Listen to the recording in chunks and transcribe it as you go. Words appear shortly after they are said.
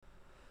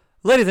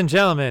Ladies and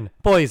gentlemen,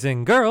 boys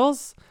and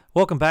girls,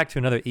 welcome back to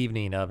another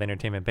evening of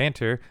entertainment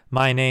banter.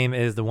 My name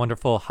is the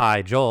wonderful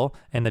Hi Joel,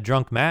 and the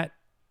drunk Matt.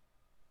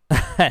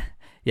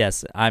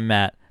 Yes, I'm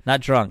Matt. Not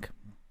drunk.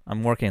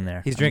 I'm working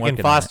there. He's I'm drinking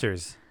working on it.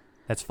 Foster's.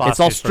 That's Foster's. It's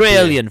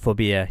Australian for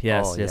beer.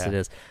 Yes, Oh, yes, yeah. it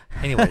is.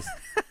 Anyways,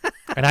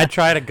 and I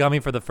tried a gummy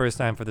for the first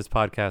time for this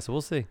podcast, so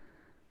we'll see.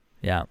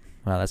 Yeah.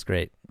 Well, that's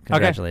great.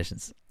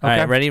 Congratulations. All Okay.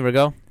 right, ready? We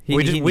go. He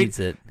needs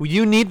it.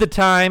 You need the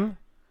time.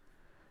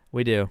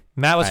 We do.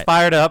 Matt was All right.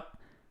 fired up,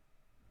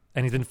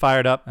 and he's been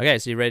fired up. Okay,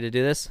 so you ready to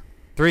do this?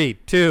 3,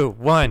 2,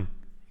 1,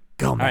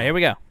 go, Matt. All right, here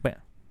we go. All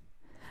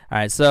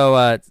right,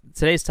 so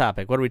today's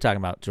topic. What are we talking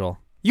about, Joel?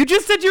 You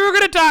just said you were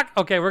going to talk.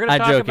 Okay, we're going to I'm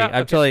talk joking. about.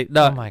 I'm okay. totally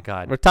no. Oh my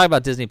God. We're talking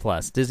about Disney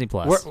Plus. Disney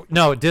Plus.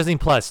 No, Disney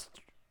Plus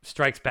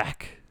strikes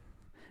back.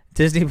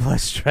 Disney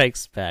Plus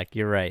strikes back.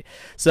 You're right.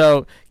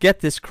 So get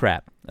this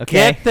crap. Okay.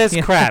 Get this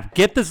crap.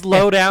 Get this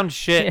low down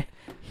shit.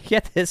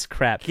 Get this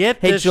crap. Get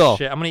hey, this Joel.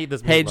 shit. I'm gonna eat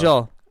this. Hey meatloaf.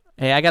 Joel.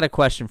 Hey, I got a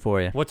question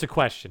for you. What's a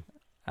question?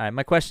 All right,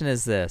 my question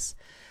is this: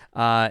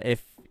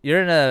 if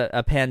you're in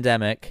a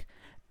pandemic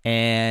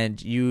and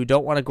you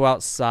don't want to go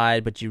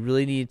outside, but you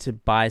really need to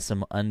buy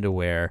some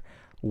underwear,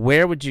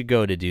 where would you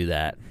go to do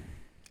that?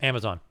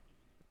 Amazon.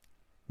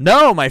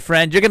 No, my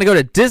friend, you're gonna go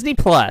to Disney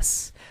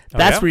Plus. Oh,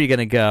 That's yeah? where you're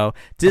gonna go.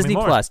 Disney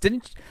more. Plus.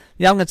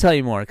 Yeah, I'm gonna tell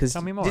you more. Because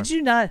Tell me more. did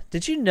you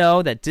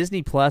know that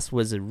Disney Plus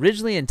was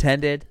originally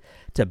intended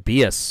to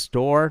be a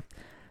store?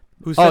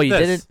 Who said Oh, you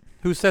this? didn't?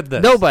 Who said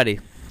this? Nobody.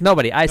 I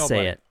Nobody.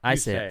 say it. I You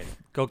say it.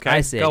 Okay.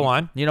 I say Go it.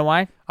 on. You know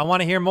why? I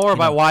want to hear more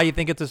about know- why you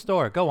think it's a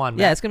store. Go on.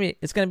 Yeah, Matt.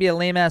 it's gonna be a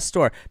lame ass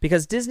store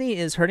because Disney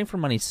is hurting for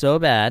money so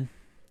bad.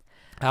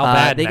 How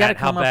bad? They Matt? got to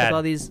come How up bad? with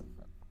all these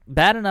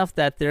bad enough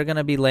that they're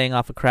gonna be laying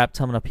off a crap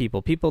ton of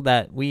people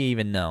that we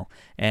even know,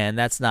 and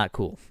that's not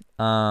cool.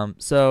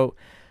 So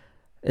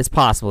it's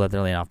possible that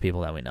they're laying off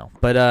people that we know,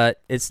 but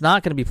it's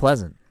not gonna be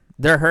pleasant.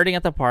 They're hurting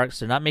at the parks.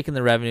 They're not making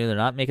the revenue. They're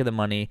not making the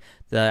money.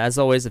 As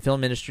always, the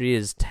film industry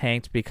is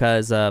tanked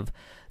because of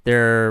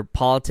their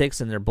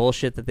politics and their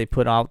bullshit that they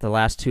put out the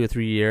last 2 or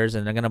 3 years,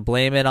 and they're going to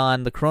blame it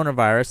on the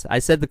coronavirus. I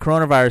said the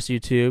coronavirus,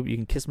 YouTube. You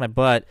can kiss my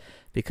butt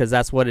because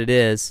that's what it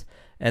is.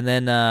 And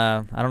then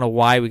I don't know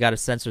why we got to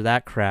censor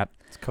that crap.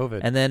 It's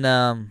COVID. And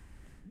then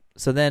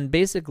so then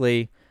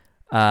basically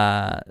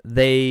they're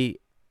going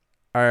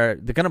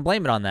to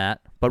blame it on that.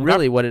 But Okay.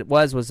 really what it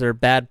was their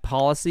bad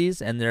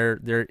policies and their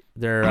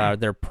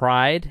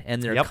pride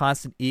and their Yep.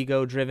 constant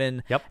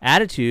ego-driven Yep.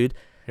 attitude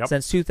Yep.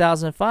 since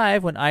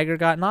 2005 when Iger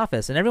got in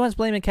office. And everyone's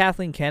blaming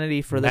Kathleen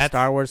Kennedy for the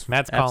Star Wars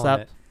Matt's F's calling up.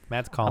 it.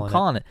 Matt's calling I'm it.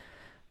 calling it.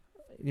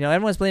 You know,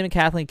 everyone's blaming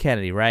Kathleen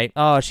Kennedy, right?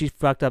 Oh, she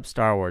fucked up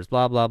Star Wars,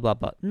 blah, blah, blah,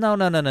 blah. No.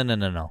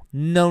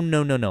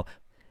 No.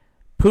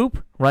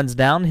 Poop runs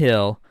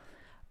downhill.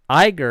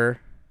 Iger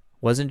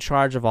was in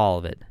charge of all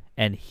of it.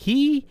 And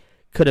he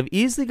could have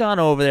easily gone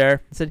over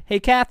there and said, hey,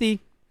 Kathy,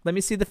 let me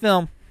see the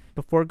film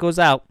before it goes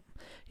out.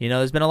 You know,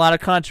 there's been a lot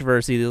of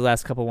controversy the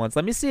last couple months.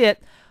 Let me see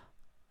it.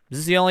 Is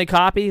this the only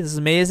copy? This is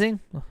amazing.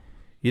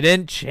 You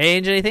didn't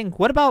change anything?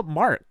 What about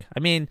Mark? I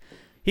mean,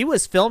 he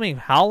was filming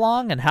how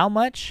long and how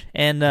much?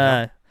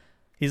 And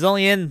he's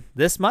only in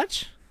this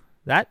much?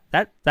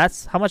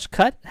 That's how much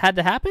cut had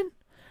to happen?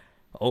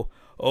 Oh,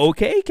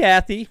 okay,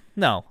 Kathy.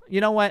 No, you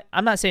know what?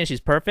 I'm not saying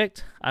she's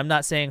perfect. I'm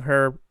not saying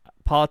her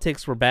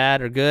politics were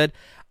bad or good.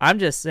 I'm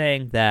just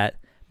saying that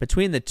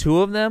between the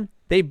two of them,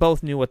 they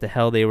both knew what the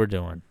hell they were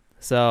doing.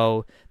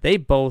 So they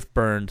both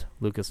burned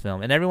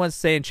Lucasfilm, and everyone's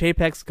saying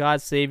Chapek's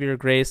God, Savior,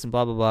 Grace, and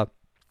blah blah blah.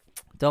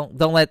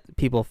 Don't let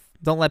people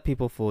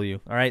fool you.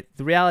 All right,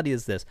 the reality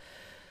is this: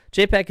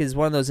 Chapek is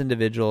one of those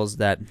individuals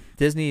that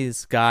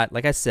Disney's got.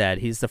 Like I said,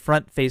 he's the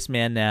front face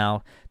man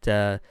now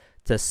to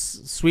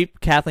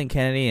sweep Kathleen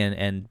Kennedy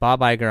and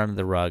Bob Iger under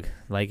the rug.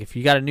 Like if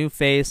you got a new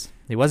face,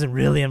 he wasn't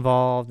really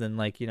involved, and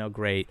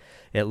great,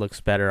 it looks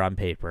better on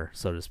paper,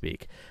 so to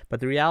speak. But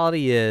the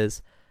reality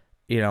is,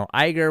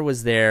 Iger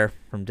was there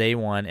from day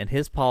one, and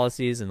his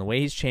policies and the way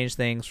he's changed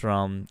things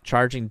from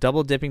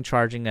double dipping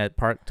charging at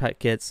park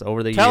tickets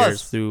over the Tell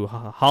years us. through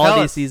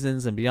holiday us.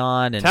 seasons and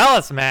beyond. And Tell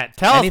us, Matt.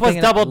 Tell us what's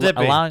anything double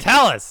dipping.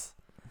 Tell us.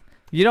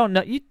 you don't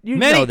know. You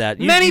Many, know that.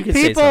 many you could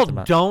say people something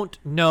about it. don't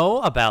know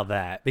about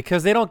that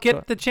because they don't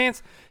get the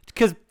chance.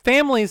 Because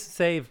families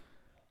save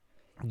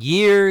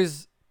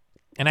years,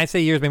 and I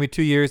say years, maybe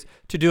 2 years,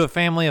 to do a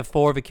family of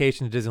 4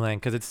 vacation to Disneyland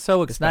because it's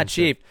so expensive. It's not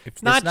cheap.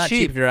 It's not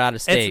cheap if you're out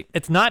of state.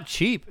 It's not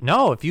cheap.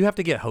 No, if you have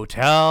to get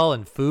hotel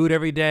and food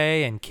every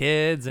day and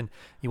kids and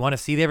you want to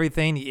see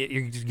everything,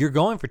 you're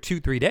going for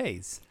 2-3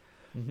 days.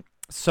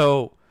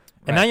 So,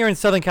 and now Right. you're in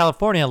Southern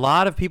California. A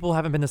lot of people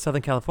haven't been to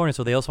Southern California,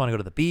 so they also want to go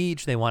to the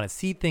beach. They want to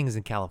see things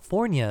in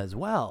California as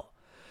well.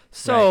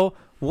 So,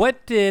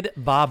 what did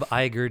Bob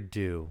Iger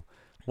do?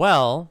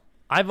 Well,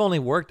 I've only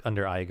worked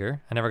under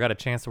Iger. I never got a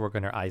chance to work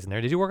under Eisner.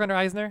 Did you work under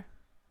Eisner?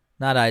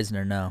 Not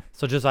Eisner, no.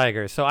 So just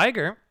Iger. So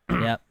Iger,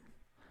 Yep.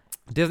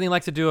 Disney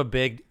likes to do a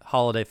big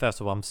holiday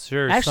festival. I'm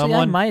sure Actually,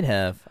 someone. I might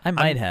have. I'm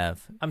It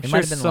sure might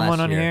have been someone last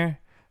on year. here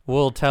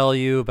will tell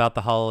you about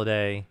the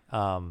holiday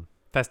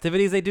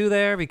festivities they do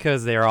there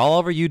because they're all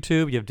over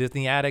YouTube. You have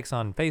Disney Addicts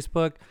on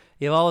Facebook,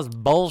 You have all this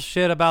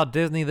bullshit about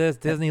Disney this,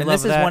 Disney and love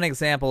this is that. one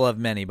example of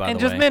many, by and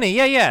the way. just many,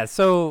 yeah.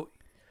 So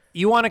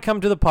you want to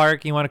come to the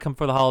park, you want to come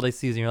for the holiday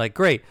season. You're like,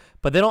 great,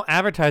 but they don't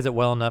advertise it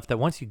well enough that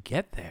once you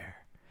get there,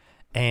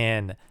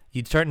 and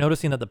you start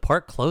noticing that the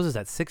park closes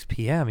at 6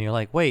 p.m. And you're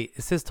like, wait,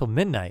 it says till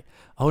midnight.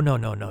 Oh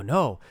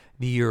no.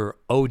 Your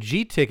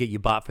OG ticket you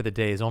bought for the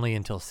day is only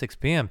until 6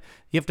 p.m.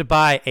 You have to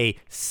buy a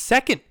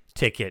second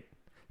ticket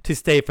to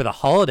stay for the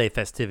holiday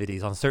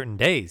festivities on certain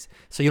days.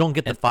 So you don't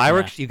get the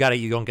fireworks. You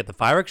don't get the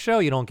fireworks show.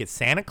 You don't get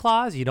Santa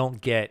Claus. You don't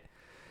get.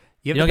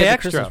 You don't get get the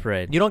extra. Christmas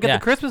parade. You don't get Yeah.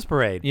 the Christmas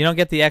parade. You don't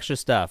get the extra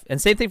stuff.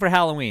 And same thing for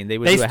Halloween. They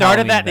Started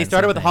Halloween that. They event,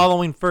 started same with thing.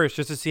 Halloween first,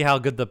 just to see how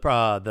good the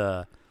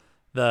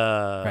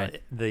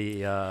Right.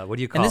 what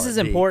do you call And it? this is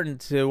The-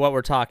 important to what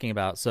we're talking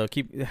about. So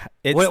keep.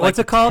 It's What's like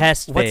it called?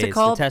 Test What's phase, it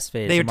called? The test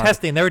phase. They were the market-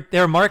 testing. They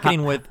were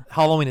marketing with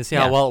Halloween to see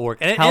how Yeah. well it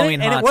worked. And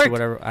Halloween and it Hots worked. or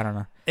whatever. I don't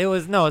know. It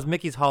was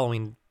Mickey's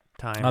Halloween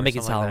time. Oh, or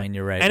Mickey's something like Halloween. that.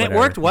 You're right. And whatever. it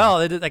worked well.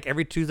 It did like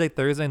every Tuesday,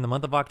 Thursday in the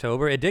month of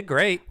October. It did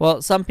great.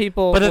 Well, some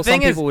people. But the some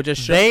thing is, people would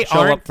just they show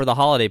aren't- up for the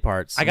holiday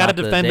parts. I gotta not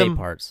the defend day them.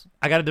 Parts.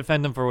 I got to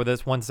defend them for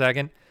this 1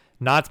 second.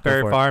 Knott's Go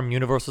Berry for it. Farm,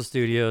 Universal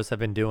Studios have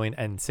been doing,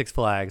 and Six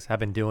Flags have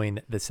been doing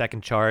the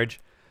second charge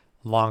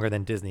longer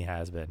than Disney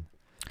has been.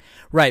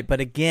 Right, but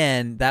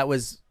again, that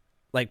was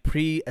like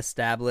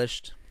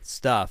pre-established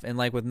stuff, and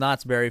like with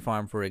Knott's Berry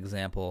Farm, for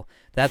example,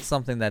 that's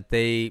something that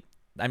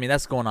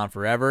that's going on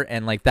forever,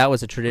 and like that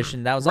was a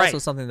tradition. That was also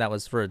Right. something that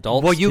was for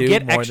adults. Well, you too,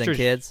 get more extra than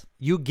kids.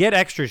 You get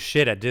extra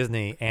shit at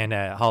Disney and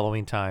at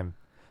Halloween time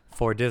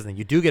for Disney.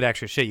 You do get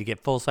extra shit. You get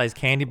full-size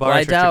candy Well, I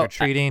bars for doubt-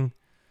 trick-or-treating.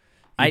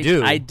 I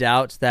do. I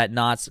doubt that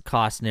Knott's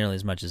cost nearly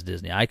as much as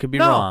Disney. I could be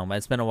No. wrong, but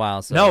it's been a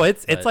while. So, No,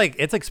 it's but- like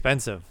it's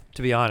expensive,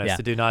 to be honest, Yeah.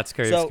 to do Knott's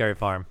So- Scary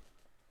Farm.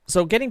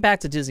 So getting back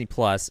to Disney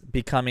Plus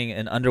becoming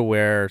an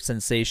underwear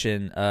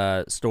sensation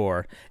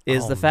store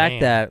is Oh, the fact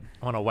man. that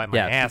I want to wipe my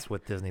Yeah. ass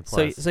with Disney so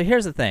Plus. so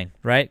here's the thing,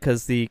 right?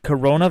 Because the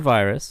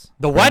coronavirus.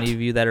 The for what? Any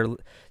of you that are,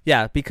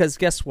 yeah, because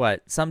guess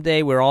what?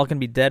 Someday we're all gonna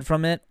be dead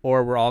from it,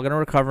 or we're all gonna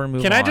recover and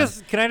move Can on.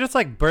 I just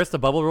like burst the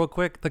bubble real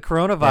quick? The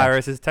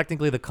coronavirus is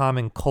technically the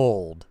common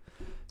cold.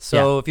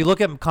 So if you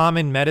look at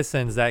common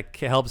medicines that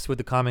helps with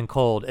the common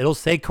cold, it'll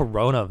say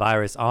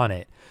coronavirus on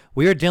it.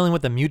 We are dealing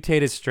with a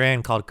mutated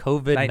strand called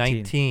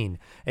COVID-19.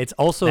 It's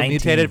also 19.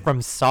 mutated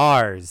from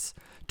SARS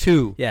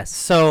too. Yes.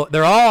 So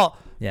they're all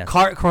Yes.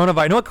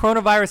 coronavirus. You know what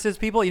coronavirus is,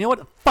 people? You know what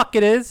the fuck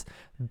it is?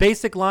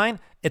 Basic line,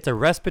 it's a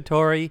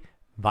respiratory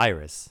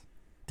virus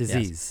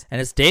disease. Yes.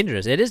 And it's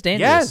dangerous. It is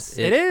dangerous. Yes,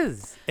 it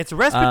is. It's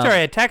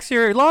respiratory. It attacks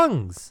your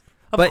lungs.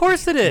 Of But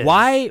course it is.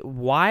 Why?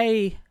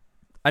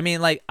 I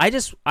mean, like,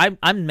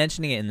 I'm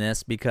mentioning it in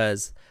this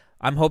because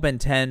I'm hoping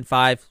 10,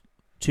 5,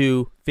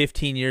 2,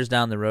 15 years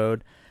down the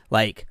road,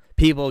 like,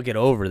 people get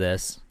over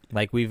this.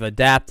 Like, we've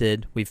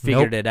adapted, we've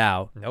figured it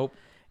out. Nope.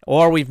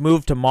 Or we've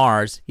moved to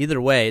Mars. Either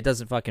way, it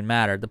doesn't fucking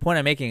matter. The point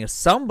I'm making is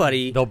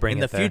somebody They'll bring in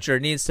the it there. future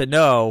needs to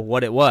know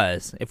what it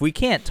was. If we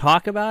can't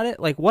talk about it,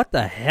 like, what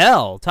the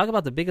hell? Talk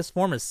about the biggest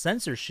form of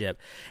censorship.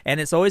 And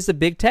it's always the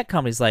big tech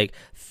companies like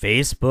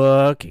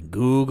Facebook and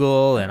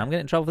Google. And I'm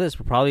getting in trouble for this.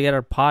 We'll probably get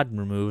our pod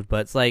removed.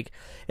 But it's like,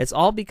 it's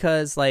all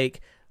because, like,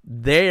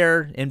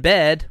 they're in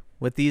bed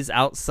with these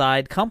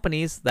outside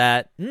companies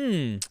that,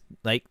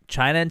 like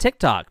China and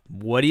TikTok.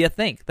 What do you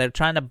think? They're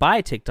trying to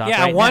buy TikTok.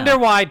 Yeah, I right wonder now.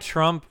 why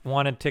Trump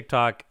wanted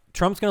TikTok.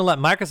 Trump's going to let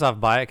Microsoft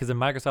buy it because then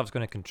Microsoft's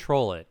going to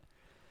control it.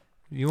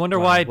 You wonder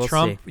Well, why we'll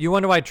Trump? see. You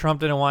wonder why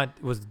Trump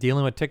was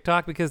dealing with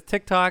TikTok because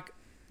TikTok.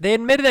 They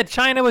admitted that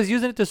China was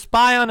using it to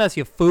spy on us.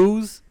 You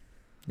foos.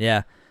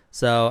 Yeah.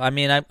 So I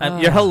mean,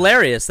 you're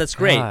hilarious. That's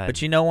great. God. But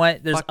you know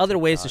what? There's Fuck other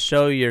ways to TikTok.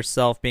 show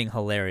yourself being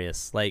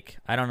hilarious. Like,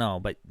 I don't know,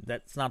 but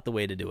that's not the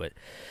way to do it.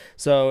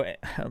 So,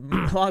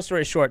 long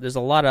story short, there's a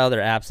lot of other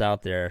apps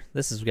out there.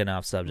 This is getting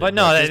off subject. But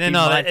no, just be the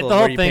mindful of whole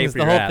where you pay thing's for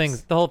your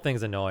apps. the whole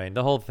thing's annoying.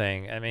 The whole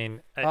thing. I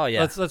mean, Oh, yeah.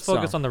 Let's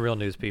focus So- on the real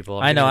news, people.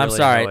 I know. getting I'm really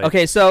sorry. annoyed.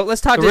 Okay, so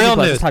let's talk The Disney real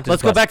Plus. news. Let's talk Disney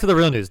Let's go Plus. back to the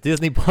real news.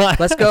 Disney Plus.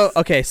 Let's go.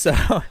 Okay, so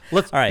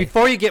Let's all right.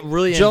 before you get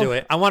really Joe- into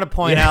it, I want to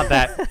point Yeah. out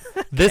that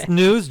this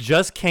news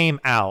just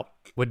came out.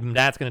 What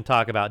Matt's going to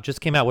talk about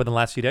just came out within the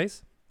last few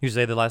days. You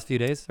say the last few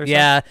days or so?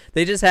 Yeah,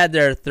 they just had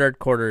their third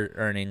quarter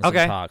earnings Okay.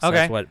 and talks. Okay.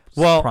 That's what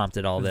Well,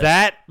 prompted all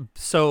this.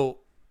 So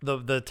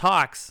the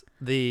talks,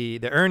 the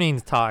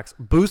earnings talks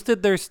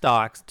boosted their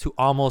stocks to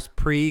almost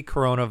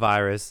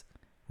pre-coronavirus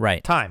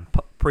right. time,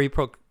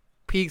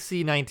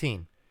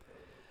 PC-19.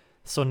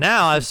 So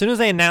now, as soon as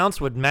they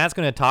announced what Matt's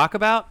going to talk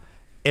about,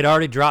 it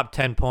already dropped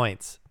 10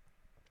 points.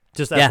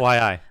 Just Yeah.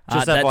 FYI.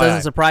 Just That FYI.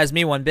 doesn't surprise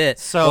me one bit.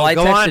 So well, I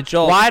go texted on.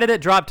 Joel. Why did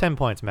it drop 10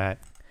 points, Matt?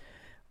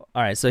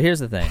 All right, so here's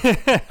the thing.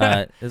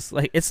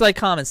 It's like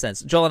common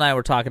sense. Joel and I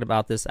were talking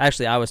about this.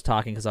 Actually, I was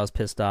talking because I was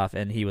pissed off,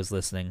 and he was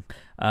listening.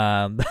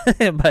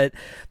 But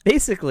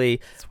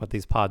basically, That's what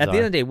these pods at are. the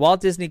end of the day,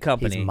 Walt Disney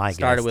Company my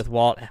started guest. with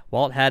Walt.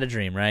 Walt had a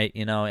dream, right?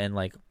 You know, and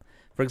like,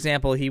 for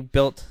example, he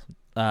built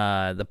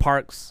the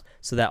parks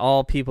so that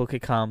all people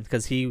could come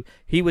because he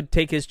would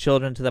take his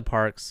children to the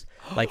parks,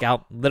 like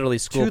out literally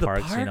school To the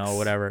parks, you know, parks?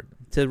 whatever.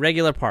 to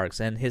regular parks,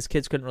 and his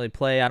kids couldn't really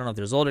play. I don't know if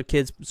there's older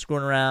kids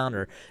screwing around,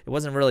 or it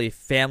wasn't really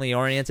family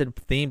oriented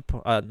theme,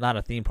 not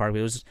a theme park. But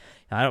it was,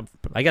 I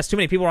guess too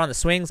many people were on the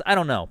swings. I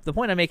don't know. The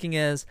point I'm making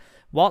is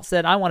Walt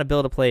said, I want to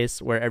build a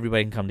place where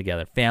everybody can come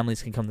together.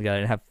 Families can come together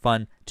and have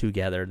fun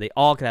together. They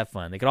all could have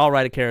fun. They could all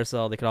ride a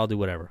carousel. They could all do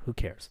whatever. Who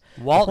cares?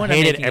 Walt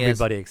hated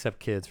everybody except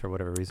kids for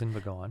whatever reason,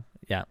 but go on.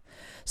 Yeah.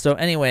 So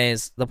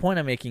anyways, the point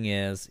I'm making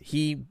is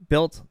he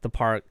built the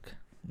park,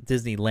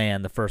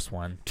 Disneyland, the first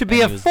one, to be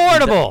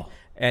affordable.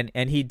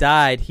 And he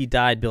died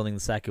building the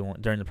second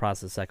one during the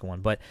process of the second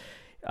one. But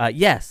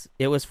yes,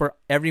 it was for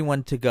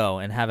everyone to go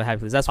and have a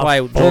happy place. That's why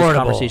Joel's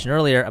conversation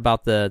earlier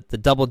about the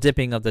double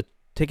dipping of the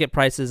ticket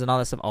prices and all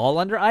that stuff, all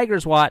under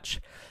Iger's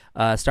watch,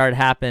 started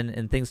happen,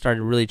 and things started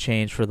to really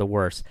change for the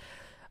worse.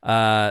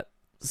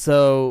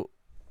 So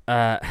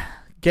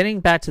getting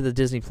back to the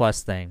Disney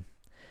Plus thing,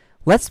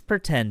 let's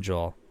pretend,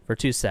 Joel, for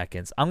 2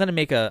 seconds. I'm gonna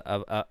make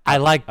a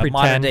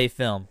modern day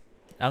film.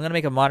 I'm gonna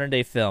make a modern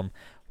day film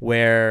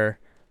where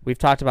we've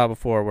talked about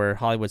before, where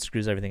Hollywood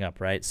screws everything up,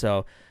 right?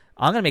 So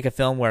I'm gonna make a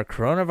film where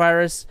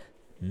coronavirus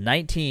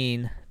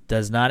 19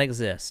 does not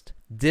exist.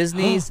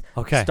 Disney's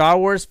Star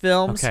Wars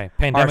films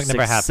Pandemic are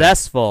never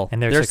successful.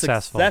 Happened. And they're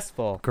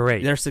successful.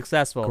 Great. They're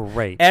successful.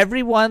 Great.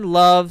 Everyone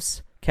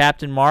loves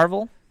Captain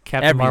Marvel.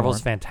 Captain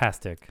Marvel's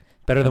fantastic.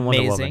 Better than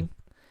Amazing. Wonder Woman.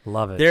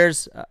 Love it.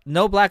 There's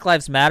no Black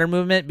Lives Matter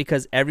movement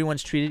because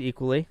everyone's treated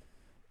equally.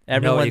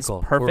 Everyone's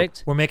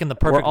perfect. We're making the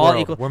perfect we're all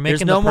world. Equal. We're making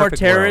There's no more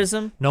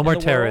terrorism. No more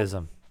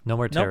terrorism. No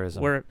more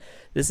terrorism. Nope,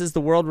 this is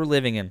the world we're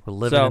living in. We're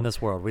living in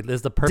this world. This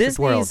is the perfect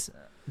world.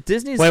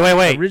 Disney's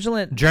wait.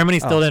 original. Germany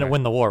still didn't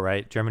win the war,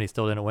 right? Germany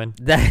still didn't win.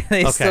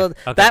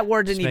 That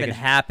war didn't even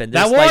happen.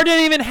 That war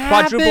didn't even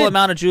happen. Quadruple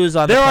amount of Jews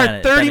on the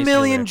planet. There are 30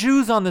 million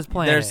Jews on this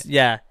planet.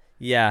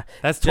 Yeah.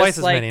 That's twice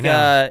as many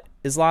now.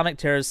 Islamic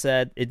terrorists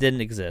said it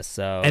didn't exist.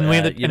 So and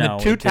the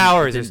two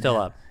towers are still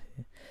up.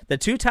 The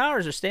two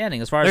towers are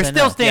standing, as far as I know. They're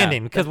still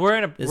standing because we're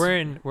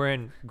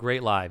in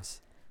great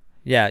lives.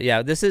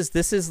 Yeah. This is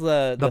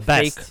the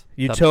fake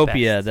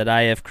utopia that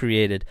I have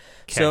created.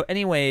 Okay. So,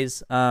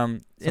 anyways,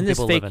 in this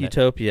fake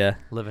utopia,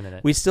 living in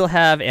it, we still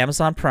have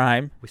Amazon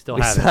Prime. We still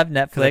have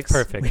Netflix. It's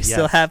perfect. We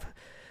still have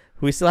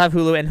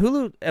Hulu, and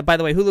Hulu. By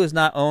the way, Hulu is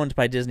not owned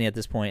by Disney at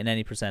this point in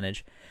any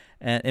percentage,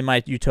 in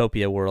my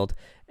utopia world.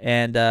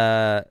 And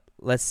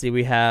let's see,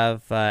 we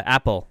have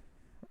Apple.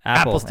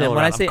 Apple's still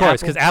around, of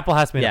course, because Apple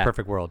has to be in a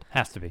perfect world.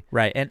 Has to be.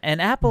 Right,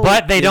 and Apple.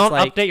 But they don't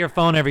update your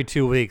phone every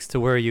 2 weeks to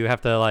where you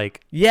have to buy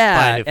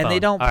a new phone. And they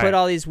don't put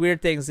all these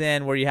weird things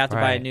in where you have to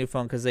buy a new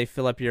phone because they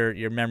fill up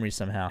your memory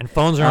somehow. And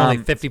phones are only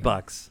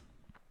 $50.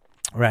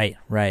 Right.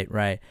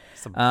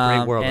 It's a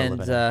great world we're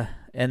living in.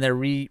 And they're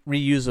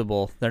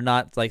reusable. They're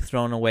not like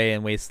thrown away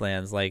in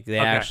wastelands. Like they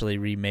actually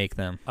remake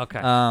them.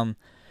 Okay.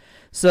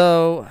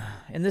 So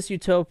in this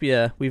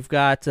utopia, we've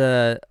got.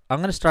 I'm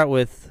going to start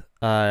with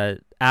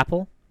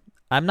Apple.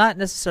 I'm not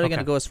necessarily going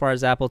to go as far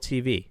as Apple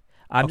TV.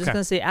 I'm just going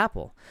to say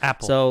Apple.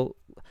 So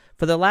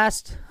for the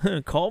last,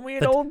 call me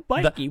an old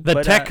bikey.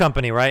 The tech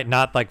company, right?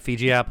 Not like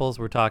Fiji apples.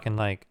 We're talking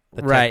like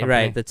the tech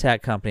company. The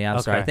tech company.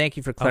 I'm sorry. Thank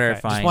you for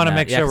clarifying. Just want to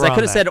make sure we're I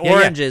could have said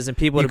oranges and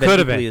people would have been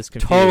equally as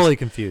confused. Totally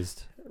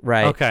confused.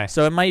 Right. Okay.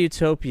 So in my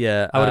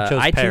utopia, I would have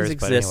chose iTunes pears,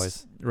 exists, but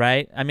anyways.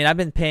 right? I mean, I've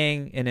been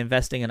paying and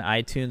investing in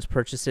iTunes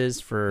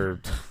purchases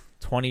for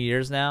 20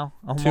 years now,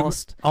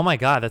 almost. Oh my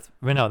God,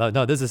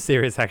 no, this is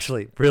serious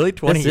actually. Really,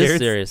 20 years? This is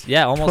serious.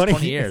 Yeah, almost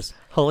 20 years.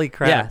 Holy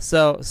crap. Yeah.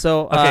 So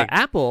okay.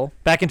 Apple.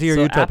 Back into your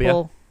utopia.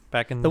 Apple,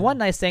 the one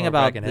nice thing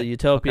about the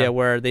utopia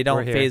where they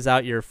don't phase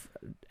out your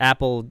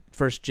Apple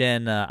first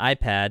gen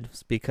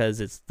iPad because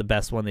it's the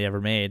best one they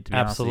ever made. To be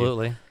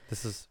Absolutely. Honest with you.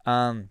 This is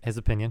his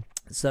opinion.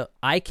 So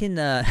I can.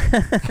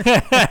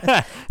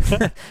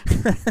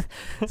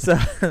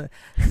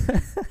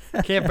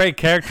 Can't break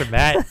character,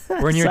 Matt.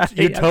 We're in your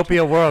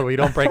utopia world where you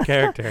don't break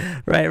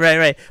character.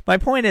 Right. My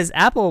point is,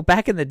 Apple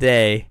back in the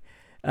day,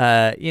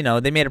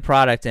 they made a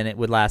product and it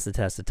would last the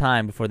test of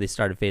time before they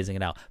started phasing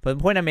it out. But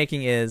the point I'm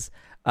making is,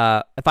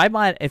 if I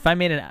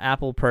made an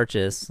Apple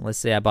purchase, let's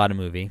say I bought a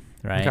movie,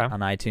 right, on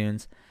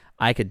iTunes.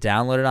 I could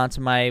download it onto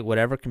my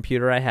whatever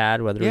computer I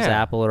had, whether it was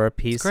Apple or a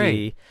PC. It's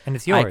great. And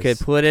it's yours.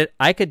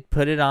 I could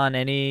put it on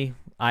any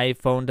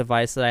iPhone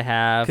device that I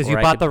have. Because you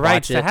bought the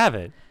rights to have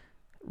it.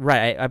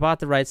 Right. I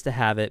bought the rights to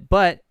have it.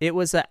 But it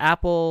was an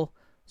Apple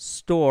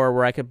store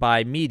where I could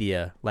buy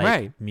media,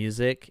 like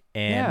music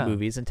and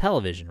movies and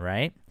television,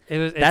 right?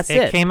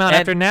 It came out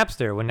after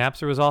Napster, when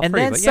Napster was all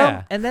free.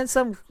 And then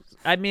some.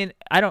 I mean,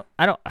 I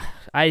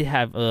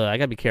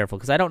gotta be careful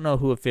because I don't know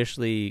who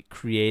officially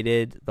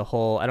created the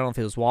whole. I don't know if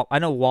it was I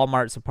know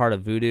Walmart's a part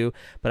of Vudu,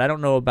 but I don't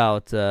know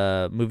about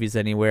Movies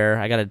Anywhere.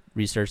 I gotta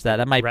research that.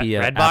 That might be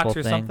a Redbox Apple or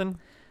thing. Something.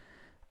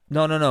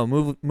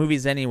 No.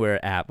 Movies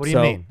Anywhere app. What do you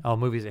mean? Oh,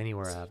 Movies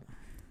Anywhere app.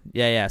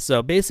 Yeah.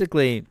 So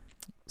basically,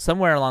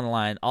 somewhere along the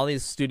line, all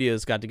these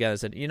studios got together and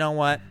said, you know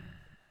what?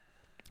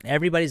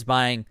 Everybody's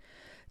buying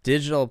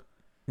digital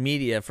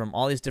media from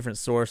all these different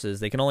sources.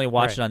 They can only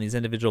watch it on these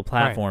individual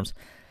platforms.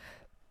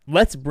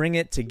 Let's bring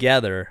it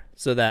together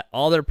so that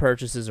all their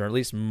purchases, or at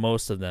least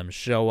most of them,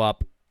 show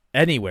up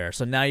anywhere.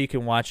 So now you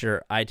can watch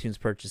your iTunes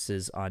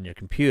purchases on your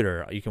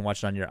computer. You can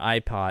watch it on your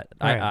iPod,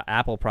 Right.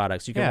 Apple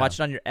products. You can Yeah. watch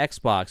it on your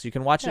Xbox. You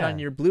can watch it Yeah. on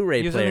your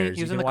Blu-ray players.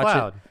 Using you the can watch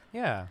cloud. it,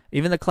 Yeah.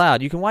 even the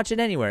cloud. You can watch it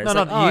anywhere. No, It's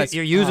no, like, oh, it's-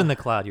 you're using the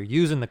cloud. You're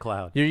using the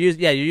cloud. You're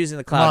using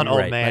the Come cloud. on, you're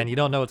old right. man. Like, You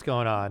don't know what's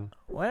going on.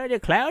 what are the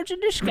clouds in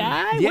the sky?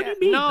 Yeah, What do you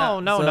mean?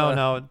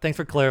 No. Thanks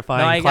for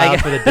clarifying. No, I Cloud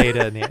get- for the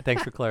data.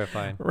 Thanks for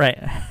clarifying. Right.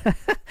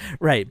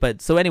 Right.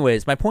 But so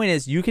anyways, my point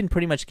is you can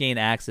pretty much gain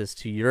access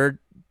to your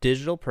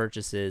digital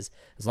purchases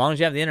as long as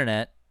you have the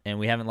internet and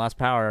we haven't lost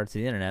power to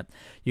the internet.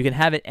 You can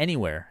have it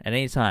anywhere at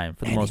any time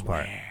for the most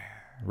part.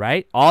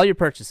 Right? All your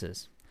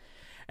purchases.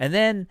 And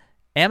then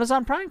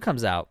Amazon Prime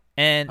comes out.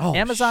 And Oh,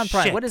 Amazon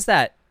Prime, shit. what is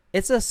that?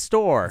 It's a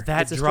store.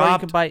 That it's a store you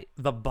can dropped buy.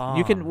 the bomb.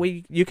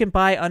 You can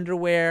buy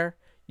underwear.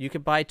 You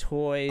can buy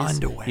toys.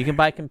 Underwear. You can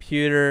buy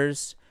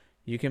computers.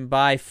 You can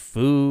buy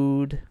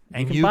food.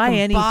 and you can buy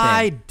anything.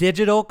 buy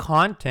digital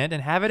content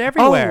and have it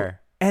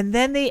everywhere. Oh, and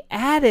then they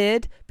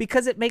added,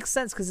 because it makes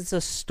sense because it's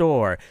a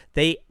store,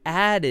 they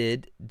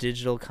added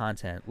digital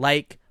content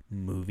like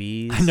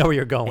movies. I know where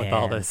you're going with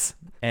all and- this.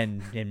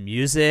 And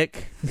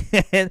music.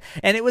 and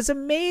it was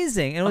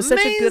amazing. It was such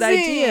a good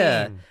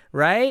idea. Amazing.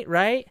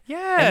 Right?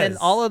 Yes. And then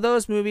all of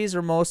those movies,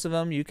 or most of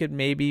them, you could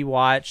maybe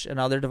watch on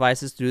other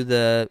devices through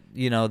the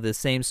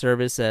same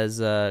service as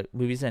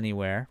Movies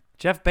Anywhere.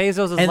 Jeff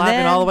Bezos is And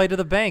laughing all the then- way to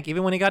the bank.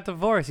 Even when he got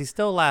divorced, he's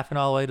still laughing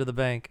all the way to the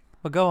bank.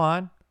 But go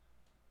on.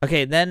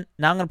 Okay, then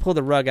now I'm gonna pull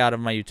the rug out of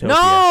my utopia.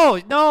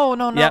 No,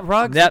 not Yep,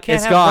 rugs. yep, We can't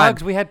it's have gone.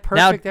 rugs. We had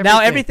perfect Now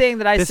everything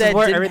that I This is said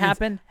where didn't everything's-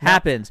 happen No,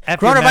 happens. F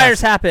your Coronavirus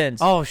mess. happened.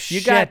 Oh, You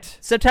got shit.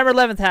 September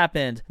 11th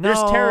happened.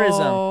 There's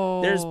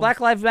terrorism. There's Black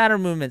Lives Matter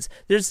movements.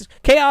 There's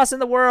chaos in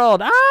the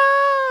world.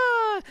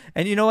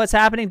 And you know what's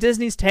happening?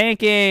 Disney's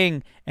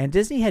tanking. And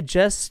Disney had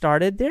just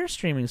started their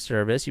streaming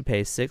service. You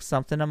pay $6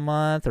 something a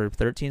month or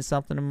 $13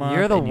 something a month.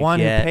 You're the and you one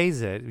get- who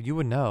pays it. You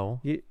would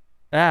know.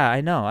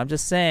 I know. I'm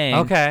just saying.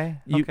 Okay.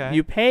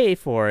 You pay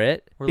for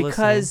it We're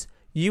because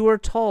you were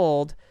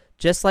told,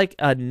 just like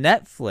a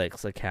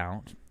Netflix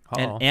account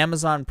Uh-oh. and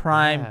Amazon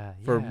Prime Yeah,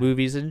 for yeah.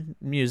 movies and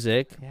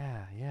music,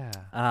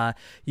 Yeah.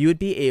 you would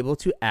be able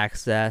to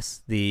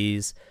access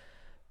these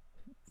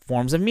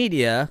forms of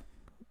media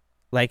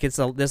like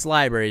this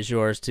library is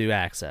yours to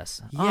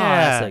access. Yeah. Oh,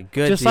 that's a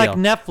good Just deal. like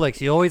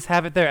Netflix, you always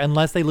have it there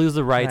unless they lose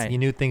the rights Right. and you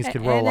knew things could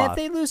and roll if off.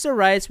 they lose the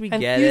rights, we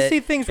And get you it. see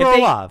things If roll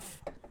they- off.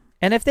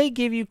 And if they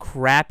give you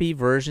crappy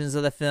versions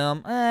of the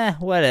film,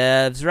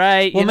 whatevs,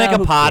 right? We'll You make know, a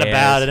who pot cares?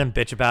 about it and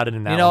bitch about it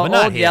in that You know, one, but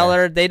not Old here.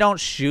 Yeller, they don't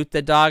shoot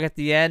the dog at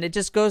the end. It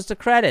just goes to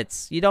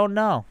credits. You don't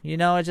know. You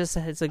know, it's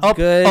a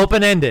good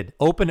Open-ended.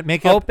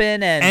 Make up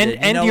open-ended.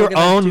 end your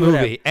own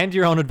movie. End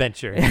your own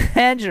adventure.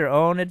 And your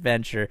own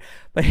adventure.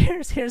 But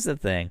here's the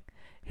thing.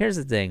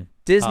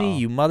 Disney, Uh-oh.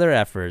 you mother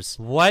effers.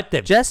 What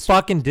did Just-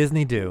 fucking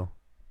Disney do?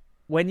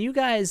 When you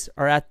guys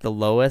are at the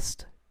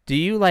lowest, do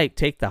you like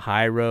take the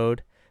high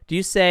road? Do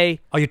you say,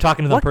 Oh, you're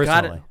talking to them What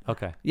got personally.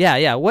 Okay.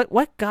 yeah,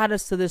 what got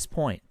us to this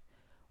point?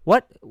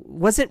 What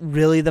was it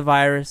really the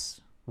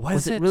virus?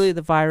 Was it it? really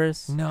the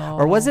virus? No.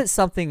 Or was it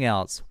something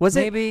else? Was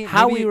Maybe it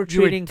how maybe we were you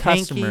treating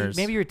tanking- customers?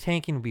 Maybe you were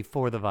tanking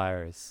before the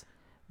virus.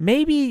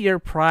 Maybe your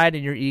pride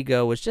and your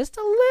ego was just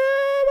a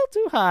little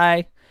too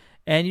high,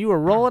 and you were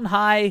rolling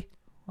high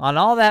on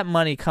all that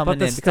money coming But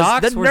the in because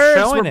stocks the were nerds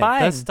showing were it.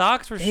 buying. The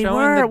stocks were They showing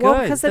were. the Well,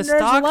 goods. because the nerds were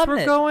stocks loving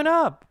were it. going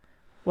up.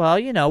 Well,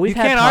 you know, we've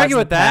You had can't pods argue in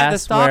with the that. The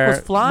past stock was where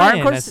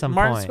flying at some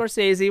Martin point.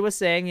 Scorsese was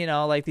saying, you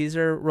know, like these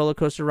are roller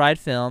coaster ride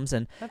films,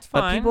 and That's but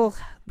fine. people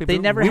they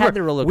never we had were,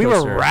 the roller We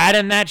coaster. were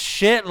riding that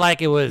shit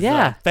like it was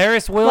Yeah.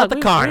 Ferris wheel Look, at the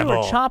we carnival.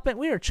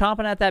 We were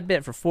chomping at that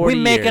bit for 40 We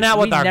years. making out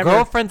with We our never-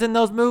 girlfriends in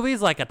those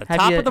movies like at the Have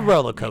top you- of the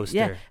roller coaster.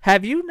 Yeah.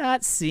 Have you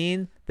not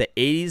seen the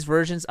 80s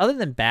versions other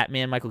than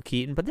Batman, Michael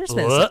Keaton? But there's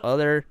been some What?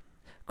 other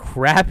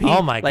crappy.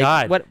 Oh my like,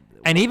 god. What?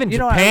 And even you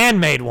know, Japan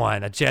made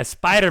one, a just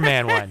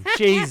Spider-Man one.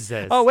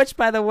 Jesus. Oh, which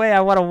by the way I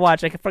want to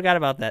watch. I forgot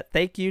about that.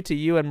 Thank you to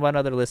you and one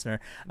other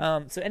listener.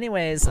 So,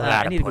 anyways,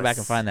 I need to go back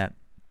and Platypus. find that.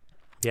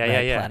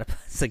 yeah.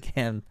 Platypus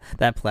again.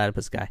 That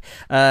platypus guy.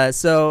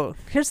 So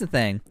here's the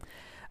thing.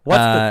 What's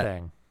the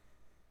thing?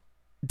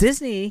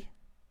 Disney.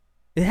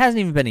 It hasn't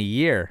even been a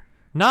year.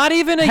 Not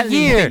even a Hasn't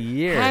year. even been a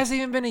year. Hasn't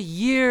even been a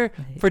year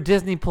for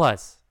Disney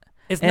Plus.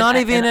 It's And not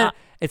I- even and a.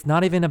 It's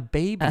not even a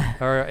baby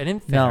or an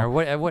infant no. or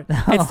what. No.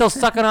 It's still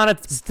sucking on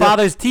its Still-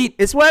 father's teeth.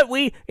 It's what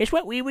we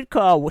would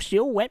call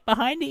still wet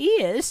behind the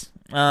ears.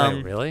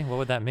 Wait, really? What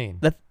would that mean?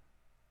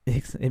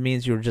 It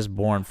means you were just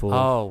born, fool.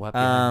 Oh, what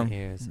behind the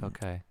Um, ears?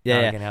 Okay. Yeah, Now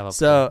we yeah. can have a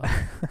So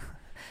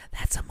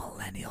that's a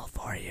millennial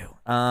for you.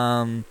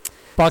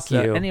 fuck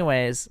So you.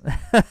 anyways,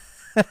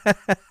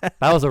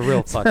 That was a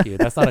real fuck you.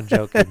 That's not a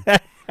joke. Dude.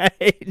 I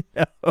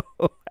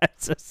know.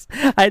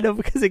 I know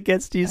because it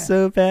gets to you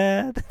so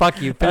bad.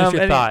 Fuck you. Finish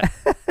your any- thought.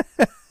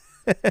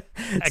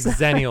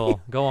 Exennial.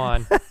 Go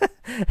on.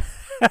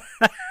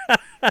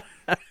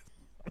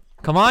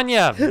 Come on,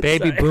 yeah,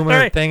 baby Sorry. boomer All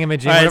right.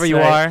 thingamajig, All right, whatever you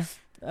sorry. are.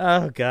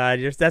 Oh God,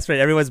 that's right.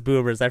 Everyone's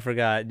boomers. I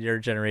forgot your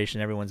generation.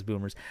 Everyone's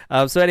boomers.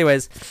 So,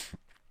 anyways,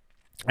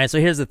 all right. So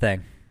here's the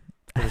thing.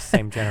 For the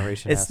same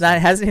generation. It's not.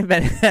 Hasn't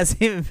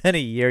even been a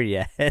year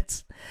yet.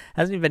 Hasn't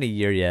even been a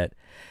year yet.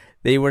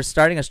 They were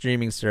starting a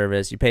streaming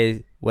service. You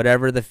pay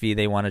whatever the fee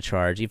they want to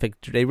charge. If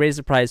they raise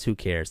the price, who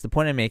cares? The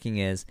point I'm making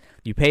is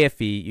you pay a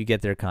fee, you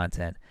get their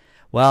content.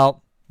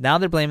 Well, now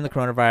they're blaming the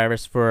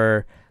coronavirus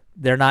for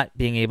they're not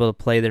being able to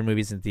play their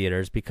movies in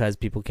theaters because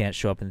people can't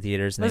show up in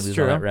theaters and That's they lose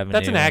true. all that revenue.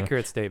 That's an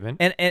accurate statement.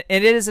 And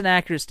it is an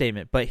accurate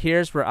statement. But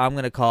here's where I'm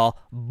going to call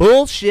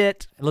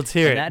bullshit. Let's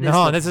hear And it.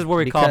 that is This is where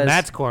we call because-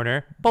 Matt's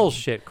Corner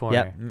bullshit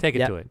corner. Take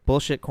it to it.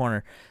 Bullshit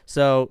corner.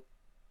 So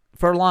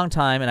for a long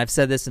time, and I've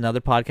said this in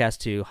other podcasts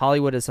too,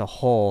 Hollywood as a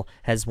whole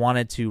has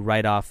wanted to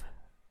write off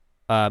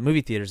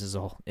movie theaters as a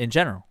whole in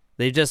general.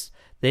 They just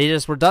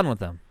were done with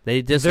them.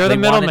 They're the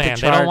middleman.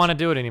 They don't want to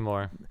do it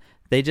anymore.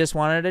 They just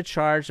wanted to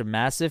charge a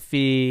massive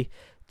fee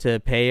to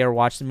pay or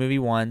watch the movie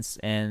once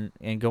and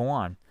go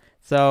on.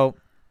 So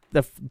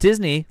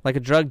Disney, like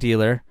a drug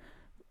dealer,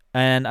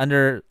 and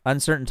under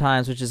uncertain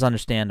times, which is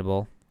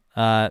understandable,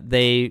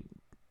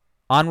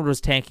 Onward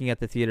was tanking at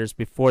the theaters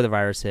before the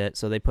virus hit,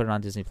 so they put it on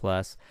Disney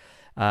Plus.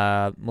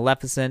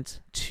 Maleficent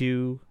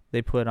 2,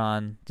 they put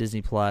on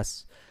Disney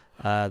Plus.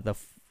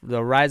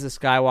 The Rise of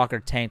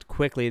Skywalker tanked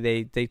quickly.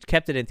 They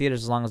kept it in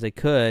theaters as long as they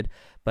could,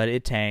 but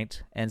it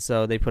tanked, and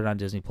so they put it on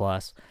Disney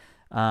Plus.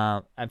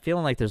 I'm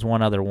feeling like there's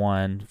one other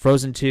one.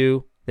 Frozen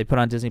 2, they put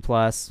on Disney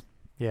Plus.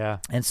 Yeah.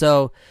 And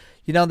so,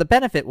 the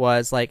benefit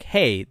was like,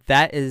 hey,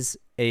 that is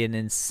an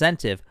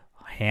incentive.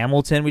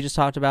 Hamilton, we just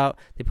talked about,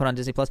 they put on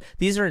Disney Plus.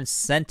 These are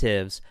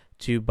incentives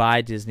to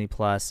buy Disney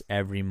Plus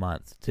every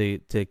month to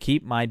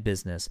keep my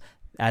business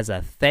as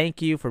a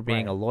thank you for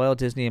being a loyal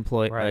Disney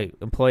employee,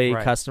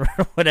 customer,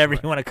 whatever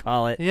you want to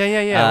call it.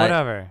 Yeah.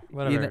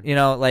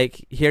 Whatever.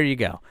 Like, here you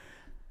go.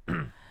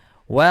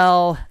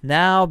 Well,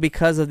 now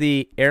because of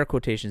the air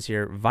quotations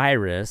here,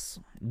 virus,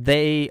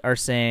 they are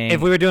saying...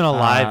 If we were doing a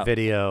live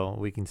video,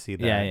 we can see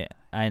that. Yeah,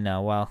 I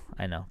know. Well,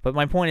 I know. But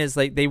my point is,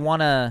 like, they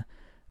want to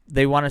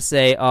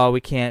say, oh,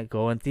 we can't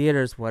go in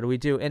theaters. What do we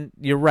do? And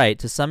you're right.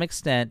 To some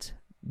extent,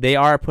 they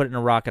are putting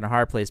a rock in a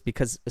hard place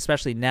because,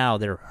 especially now,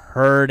 they're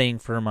hurting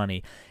for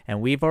money.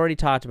 And we've already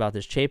talked about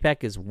this.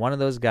 Chapek is one of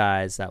those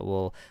guys that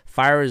will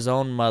fire his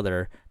own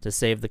mother to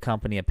save the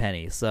company a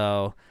penny.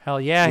 So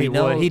hell yeah, he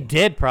would. He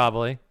did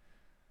probably.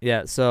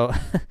 Yeah. So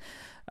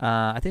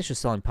I think she's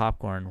selling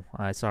popcorn.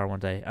 I saw her one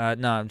day.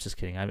 No, I'm just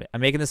kidding. I'm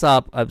making this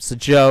up. It's a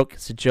joke.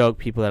 It's a joke.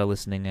 People that are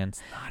listening in.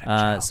 It's not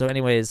a joke. So,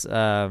 anyways,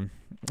 but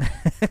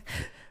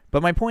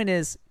my point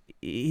is,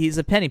 he's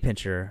a penny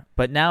pincher.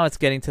 But now it's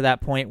getting to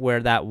that point where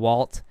that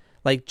Walt,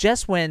 like,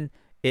 just when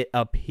it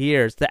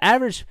appears, the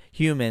average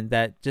human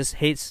that just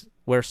hates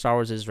where Star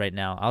Wars is right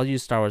now, I'll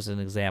use Star Wars as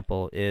an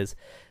example, is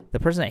the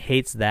person that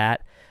hates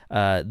that.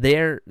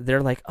 They're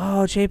like,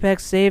 oh,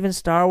 Chapek's saving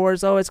Star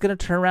Wars. Oh, it's gonna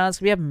turn around. It's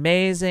gonna be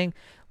amazing.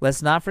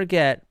 Let's not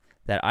forget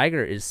that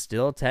Iger is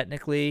still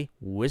technically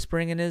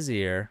whispering in his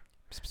ear.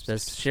 The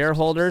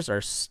shareholders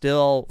are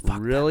still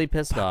really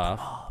pissed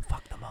off.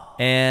 Fuck them all.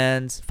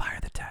 And Fire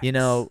the tax.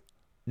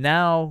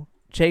 Now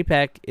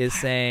Chapek is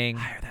saying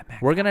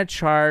we're gonna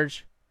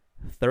charge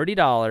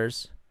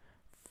 $30.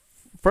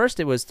 First,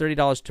 it was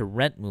 $30 to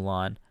rent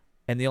Mulan,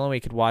 and the only way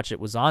you could watch it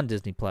was on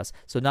Disney Plus.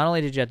 So not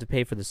only did you have to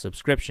pay for the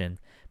subscription,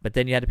 but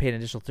then you had to pay an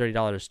additional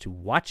 $30 to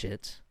watch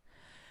it.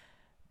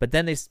 But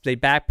then they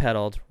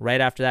backpedaled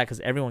right after that because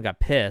everyone got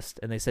pissed,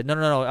 and they said, no,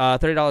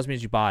 $30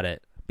 means you bought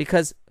it.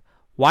 Because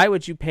why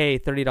would you pay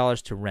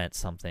 $30 to rent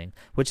something?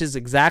 Which is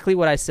exactly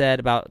what I said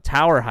about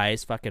Tower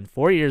Heist fucking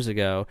 4 years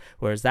ago,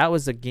 whereas that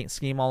was the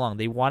scheme all along.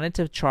 They wanted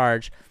to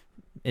charge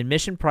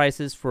admission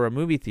prices for a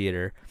movie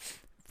theater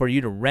for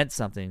you to rent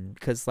something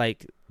because,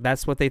 like,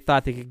 that's what they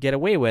thought they could get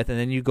away with, and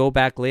then you go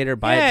back later,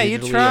 buy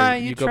it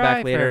digitally, you go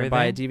back later and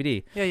buy a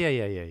DVD.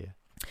 Yeah.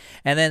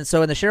 And then,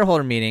 so in the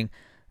shareholder meeting,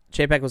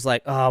 Chapek was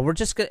like, oh,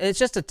 it's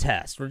just a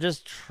test. We're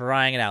just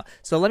trying it out.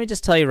 So let me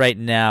just tell you right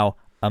now,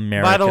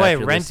 America. By the way,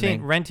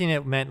 renting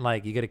it meant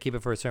like you got to keep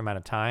it for a certain amount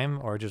of time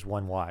or just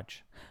one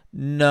watch.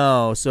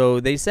 No, so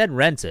they said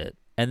rent it,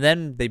 and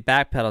then they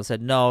backpedaled and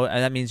said no,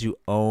 and that means you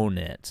own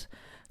it.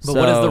 But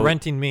what does the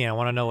renting mean? I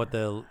want to know what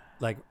the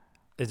like.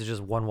 Is it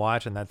just one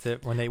watch and that's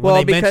it? When they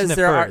mentioned it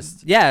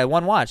first.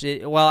 One watch.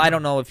 I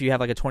don't know if you have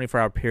like a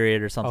 24-hour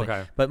period or something.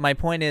 Okay. But my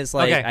point is,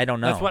 like, I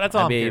don't know. That's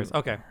all I'm curious.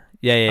 Okay.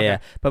 Yeah.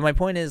 But my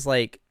point is,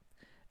 like,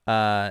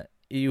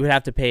 you would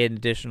have to pay an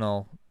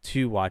additional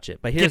to watch it.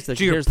 But here's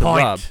the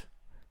rub.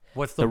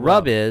 What's the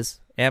rub? Is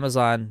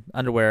Amazon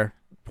underwear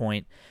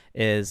point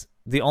is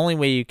the only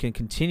way you can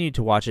continue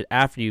to watch it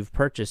after you've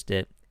purchased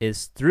it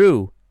is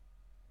through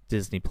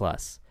Disney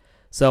Plus.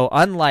 So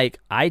unlike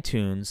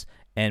iTunes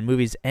and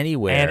Movies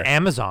Anywhere and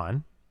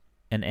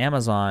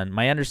Amazon,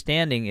 my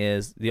understanding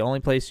is the only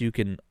place you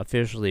can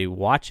officially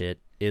watch it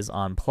is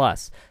on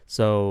Plus.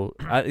 So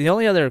the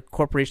only other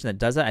corporation that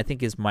does that, I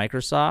think, is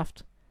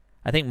Microsoft.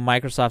 I think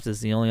Microsoft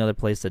is the only other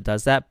place that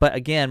does that. But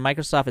again,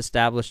 Microsoft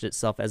established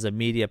itself as a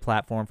media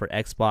platform for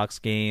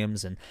Xbox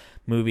games and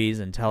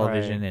movies and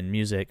television and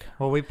music.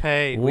 Well, we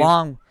pay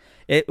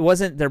It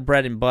wasn't their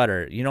bread and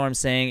butter. You know what I'm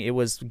saying? It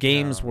was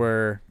games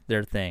were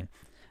their thing.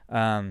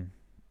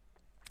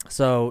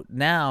 So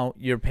now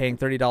you're paying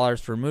 $30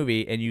 for a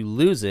movie, and you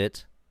lose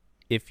it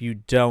if you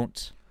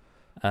don't.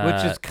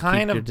 Which is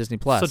kind keep your of Disney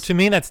Plus. So to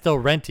me, that's still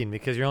renting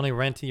because you're only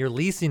renting. You're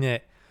leasing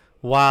it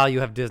while you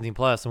have Disney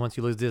Plus, and once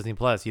you lose Disney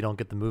Plus, you don't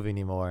get the movie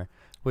anymore,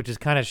 which is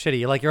kind of shitty.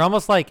 You're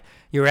almost like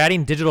you're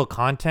adding digital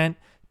content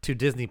to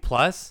Disney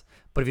Plus,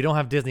 but if you don't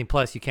have Disney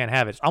Plus, you can't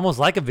have it. It's almost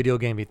like a video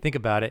game if you think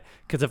about it.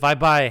 Because if I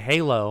buy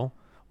Halo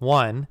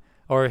 1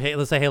 or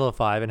let's say Halo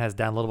 5 and has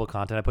downloadable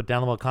content, I put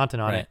downloadable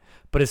content on Right. it.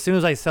 But as soon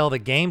as I sell the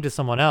game to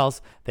someone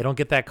else, they don't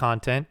get that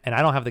content, and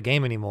I don't have the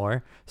game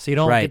anymore, so you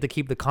don't Right. get to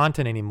keep the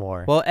content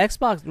anymore. Well,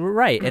 Xbox,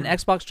 right, and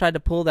Xbox tried to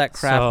pull that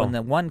crap So- when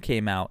the one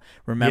came out.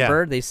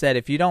 Remember, they said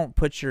if you don't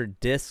put your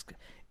disc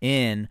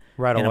in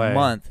Right in away. a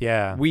month,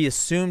 Yeah. we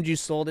assumed you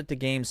sold it to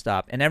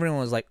GameStop, and everyone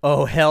was like,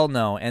 "Oh hell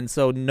no!" And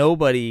so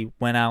nobody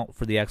went out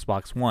for the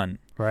Xbox One.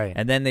 Right.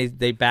 And then they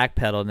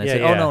backpedaled and they Yeah,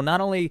 said, yeah. "Oh no,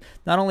 not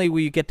only will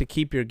you get to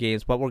keep your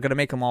games, but we're going to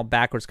make them all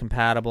backwards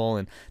compatible."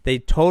 And they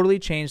totally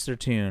changed their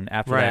tune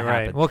after Right, that right.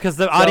 happened. Well, because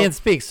the audience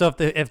speaks. So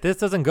if this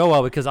doesn't go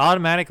well, because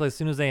automatically as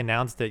soon as they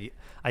announced it,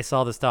 I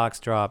saw the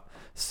stocks drop.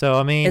 So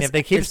I mean, if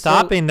they keep it's so-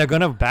 stopping, they're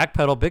gonna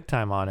backpedal big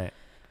time on it.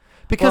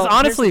 Because Well, here's the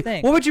honestly,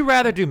 thing. what would you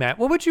rather do, Matt?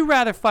 What would you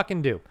rather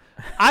fucking do?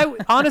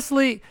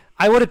 Honestly,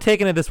 I would have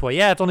taken it this way.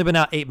 Yeah, it's only been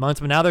out 8 months,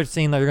 but now they're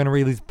saying that they're gonna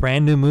release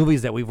brand new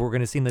movies that we're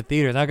gonna see in the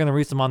theaters. They're gonna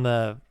release them on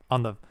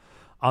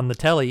the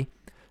telly.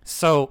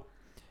 So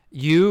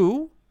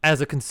you, as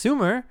a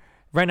consumer,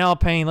 right now are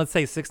paying, let's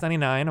say,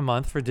 $6.99 a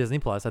month for Disney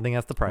Plus. I think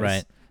that's the price.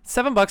 Right.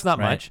 $7, not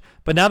Right. much.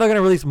 But now they're going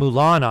to release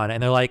Mulan on it,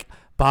 and they're like,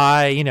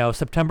 by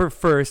September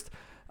 1st,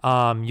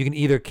 you can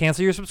either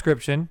cancel your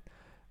subscription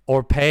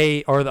or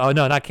pay, or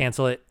no, not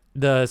cancel it.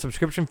 The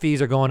subscription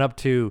fees are going up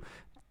to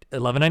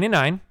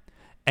 $11.99.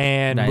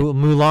 And Right.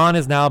 Mulan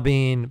is now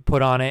being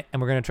put on it,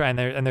 and we're gonna try,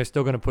 and they're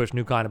still gonna push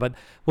new content. But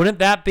wouldn't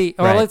that be,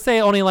 or Right. let's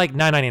say only like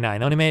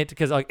 $9.99? Only made it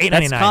because like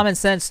 $8.99. That's common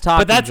sense talking,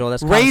 But that's Joel.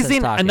 That's common sense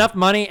raising talking. enough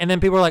money, and then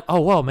people are like, "Oh,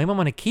 whoa, maybe I'm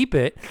gonna keep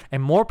it,"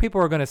 and more people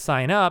are gonna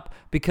sign up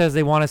because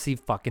they want to see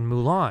fucking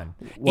Mulan.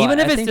 Well, Even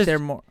if I it's think just they're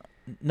more.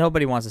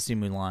 Nobody wants to see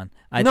Mulan.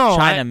 No,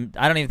 China.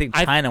 I don't even think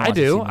China I wants to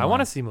see do. Mulan. I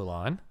want to see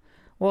Mulan.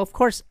 Well, of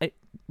course.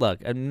 Look,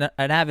 an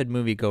avid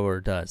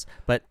moviegoer does,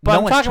 but But no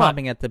I'm one's talking about-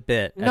 chomping at the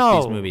bit at No,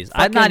 these movies.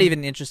 I'm not fucking-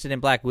 even interested in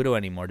Black Widow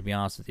anymore, to be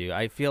honest with you.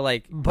 I feel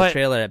like the But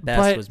trailer at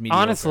best but was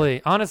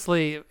mediocre.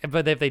 honestly,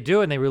 but if they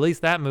do and they release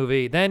that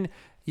movie, then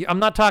I'm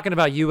not talking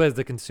about you as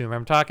the consumer.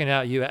 I'm talking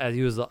about you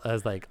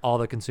as like all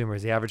the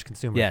consumers, the average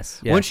consumer.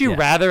 Yes, Wouldn't you yes.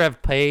 rather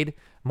have paid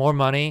more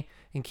money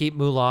and keep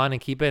Mulan and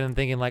keep it and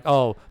thinking like,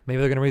 oh, maybe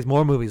they're gonna release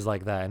more movies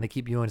like that, and they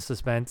keep you in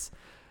suspense.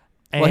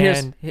 Well,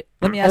 And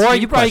let me ask or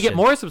you you a probably get question.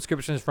 more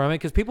subscriptions from it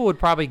because people would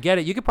probably get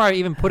it. You could probably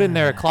even put in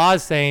there a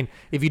clause saying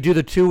if you do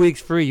the 2 weeks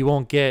free, you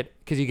won't get,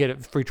 because you get a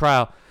free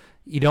trial,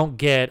 you don't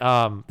get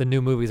the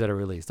new movies that are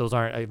released. Those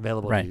aren't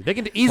available to Right. you. They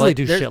can easily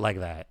do there's- shit like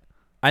that.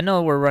 I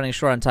know we're running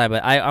short on time,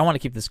 but I want to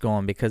keep this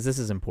going because this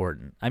is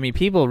important. I mean,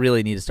 people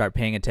really need to start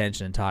paying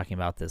attention and talking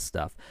about this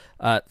stuff.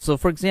 So,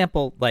 for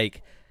example,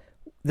 like,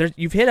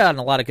 you've hit on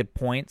a lot of good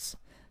points,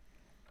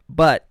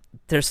 but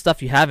there's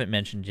stuff you haven't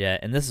mentioned yet,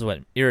 and this is what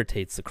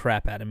irritates the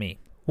crap out of me.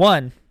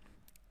 One,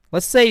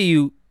 let's say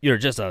you're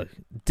just a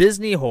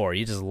Disney whore.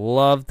 You just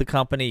love the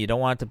company. You don't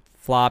want it to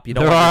flop. You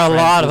don't There want are your a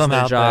friends lot of losing them their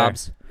out there.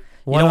 jobs.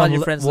 You One don't of want them your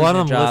li- friends one losing of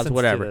their them jobs, listens to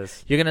whatever.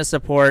 this. You're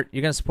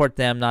gonna support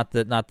them, not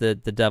the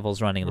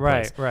devils running the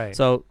Right, place.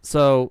 right.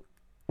 So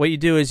what you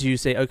do is you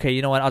say, okay,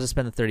 you know what? I'll just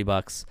spend the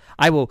 $30.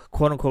 I will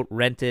quote unquote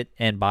rent it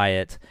and buy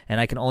it, and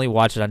I can only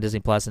watch it on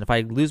Disney Plus. And if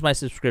I lose my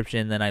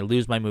subscription, then I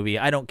lose my movie.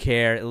 I don't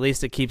care. At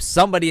least it keeps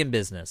somebody in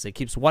business. It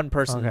keeps one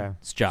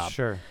person's job.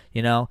 Sure.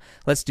 You know,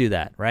 let's do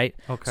that, right?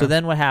 Okay. So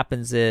then what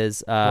happens is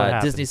Disney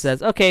happens?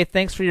 says, okay,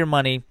 thanks for your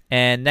money,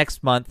 and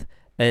next month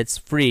it's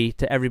free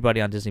to everybody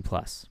on Disney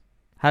Plus.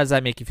 How does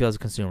that make you feel as a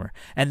consumer?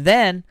 And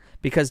then,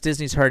 because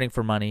Disney's hurting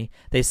for money,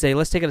 they say,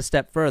 let's take it a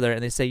step further,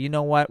 and they say, you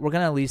know what, we're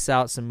going to lease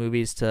out some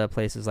movies to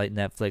places like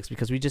Netflix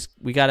because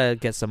we got to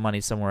get some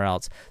money somewhere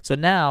else. So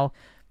now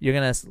you're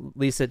going to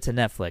lease it to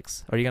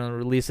Netflix, or you're going to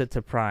release it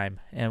to Prime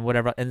and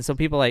whatever. And so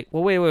people are like,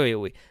 well,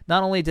 wait.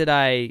 Not only did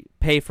I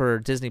pay for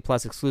Disney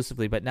Plus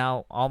exclusively, but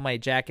now all my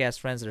jackass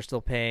friends that are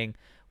still paying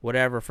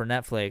whatever for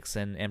Netflix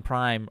and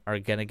Prime are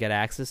going to get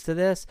access to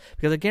this.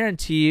 Because I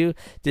guarantee you,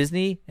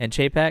 Disney and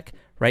Chapek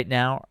right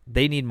now,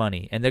 they need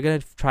money, and they're going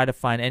to try to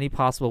find any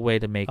possible way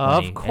to make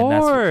money. Of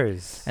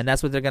course. And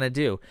that's what they're going to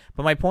do.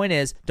 But my point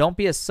is, don't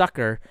be a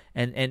sucker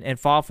and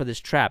fall for this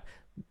trap.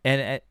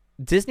 And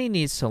Disney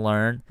needs to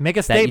learn Make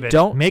a that you statement.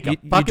 don't Make a you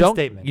fucking don't,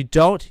 statement.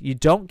 You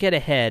don't get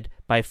ahead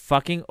by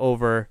fucking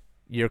over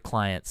your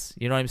clients.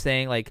 You know what I'm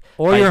saying? Like,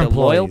 Or by your the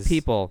loyal employees.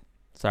 people.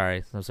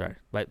 I'm sorry.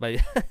 But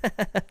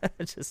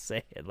just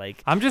say it.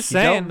 Like, I'm just you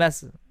don't saying.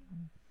 mess.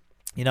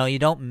 You know, you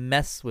don't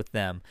mess with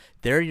them.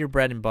 They're your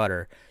bread and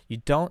butter. You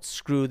don't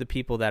screw the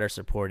people that are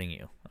supporting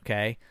you.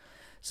 Okay,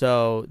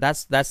 so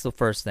that's the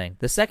first thing.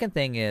 The second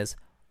thing is,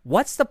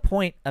 what's the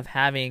point of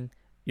having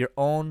your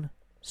own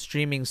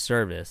streaming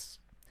service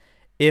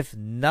if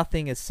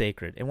nothing is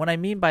sacred? And what I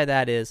mean by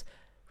that is,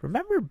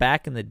 remember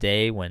back in the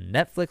day when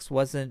Netflix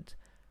wasn't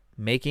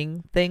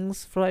making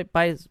things for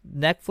by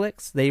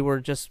Netflix. They were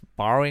just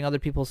borrowing other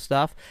people's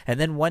stuff, and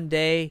then one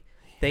day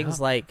things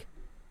like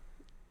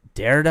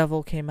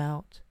Daredevil came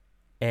out,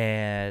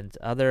 and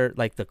other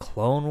like the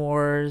Clone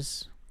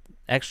Wars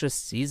extra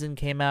season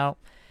came out.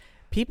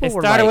 People It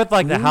were started like, with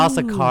like the House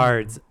of "Ooh,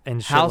 Cards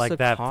and shit House like of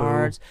that.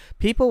 Cards.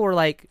 People were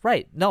like,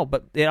 right, no,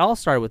 but it all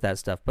started with that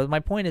stuff. But my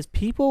point is,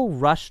 people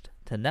rushed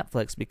to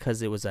Netflix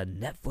because it was a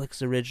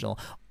Netflix original,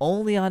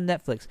 only on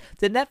Netflix.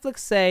 Did Netflix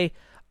say,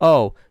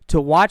 oh,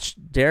 to watch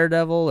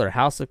Daredevil or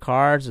House of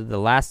Cards or the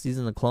last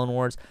season of the Clone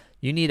Wars,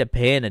 you need to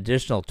pay an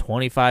additional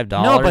 $25?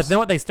 No, but then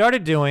what they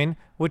started doing,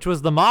 which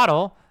was the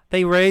model,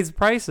 they raised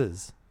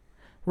prices.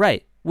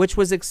 Right, which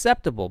was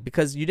acceptable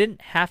because you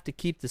didn't have to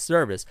keep the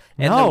service.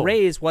 And No. the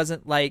raise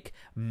wasn't like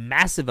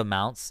massive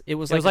amounts. It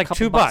was It was like a like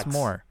couple $2 bucks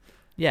more.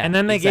 Yeah, And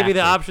then they give you the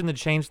exactly. option to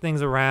change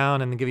things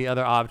around and they give you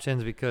other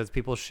options because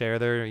people share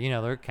their,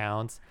 their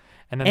accounts.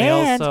 And then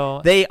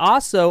And they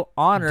also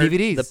honored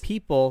DVDs. the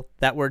people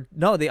that were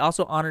they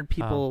also honored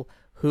people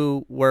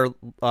who were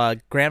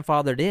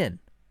grandfathered in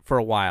for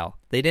a while.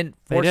 They didn't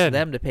force did.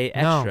 them to pay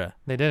extra. No,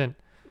 they didn't.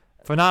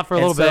 Not for a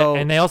And little so-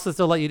 bit. And they also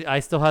still let you.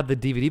 I still had the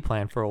DVD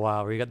plan for a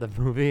while where you got the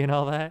movie and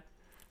all that.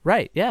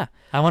 Right, yeah.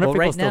 I wonder Well, if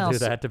people right still now, do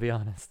so- that, to be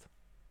honest.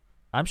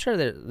 I'm sure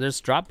there's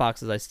drop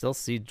boxes. I still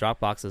see drop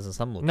boxes in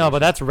some locations. No, but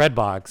that's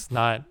Redbox,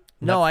 not.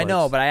 No, I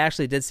know, Netflix. but I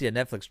actually did see a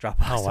Netflix drop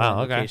box Oh, wow,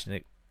 on okay.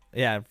 location.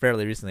 Yeah,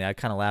 fairly recently. I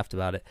kind of laughed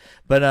about it.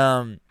 But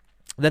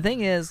the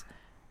thing is,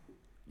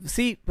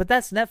 but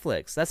that's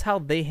Netflix. That's how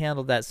they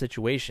handled that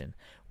situation.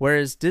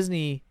 Whereas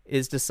Disney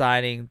is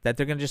deciding that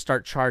they're going to just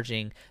start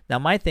charging. Now,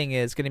 my thing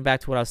is, getting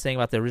back to what I was saying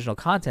about the original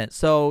content.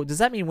 So does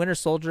that mean Winter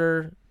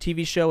Soldier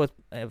TV show with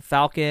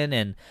Falcon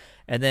and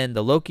then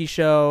the Loki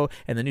show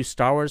and the new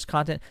Star Wars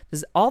content,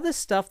 does all this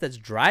stuff that's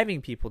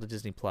driving people to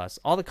Disney Plus,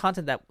 all the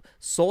content that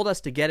sold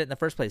us to get it in the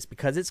first place,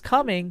 because it's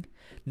coming,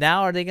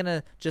 now are they going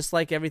to, just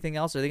like everything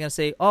else, are they going to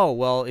say, oh,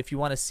 well, if you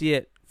want to see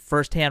it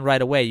firsthand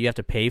right away, you have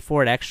to pay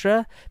for it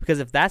extra? Because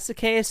if that's the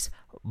case,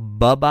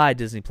 bye-bye,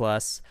 Disney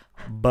Plus.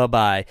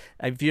 Bye-bye.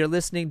 If you're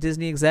listening,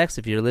 Disney execs,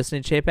 if you're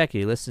listening, Chapek, if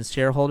you're listening,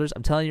 shareholders,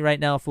 I'm telling you right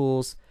now,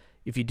 fools,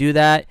 if you do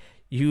that,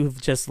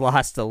 you've just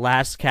lost the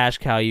last cash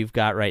cow you've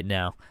got right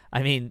now.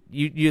 I mean,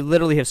 you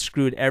literally have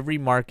screwed every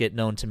market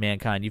known to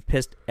mankind. You've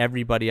pissed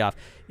everybody off.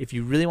 If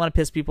you really want to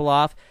piss people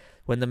off,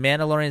 when The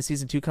Mandalorian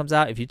Season 2 comes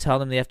out, if you tell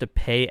them they have to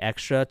pay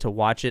extra to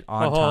watch it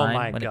on time.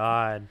 Oh, my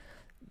God.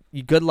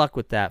 Good luck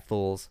with that,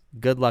 fools.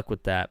 Good luck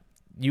with that.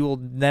 You will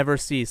never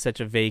see such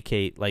a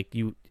vacate.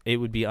 It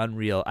would be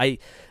unreal.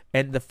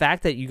 And the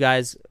fact that you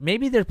guys,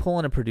 maybe they're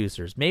pulling the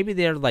producers. Maybe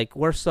they're like,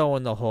 we're so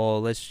in the hole,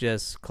 let's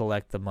just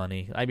collect the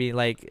money. I mean,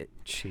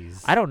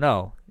 Jeez. I don't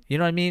know. You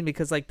know what I mean?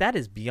 Because that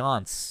is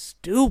beyond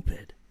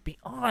stupid.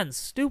 Beyond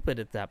stupid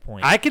at that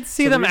point. I could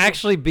see So them the reason-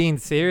 actually being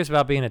serious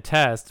about being a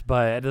test,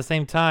 but at the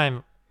same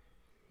time,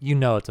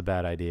 it's a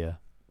bad idea.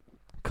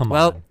 Come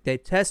Well, on. they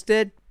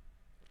tested.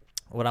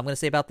 What I'm going to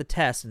say about the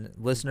test, and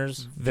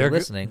listeners, if They're you're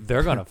listening.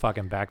 They're going to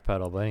fucking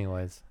backpedal, but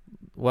anyways.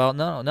 Well,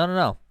 no.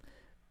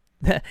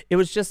 It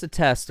was just a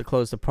test to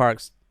close the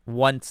parks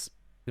once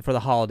for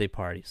the holiday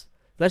parties.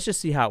 Let's just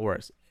see how it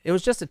works. It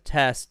was just a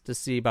test to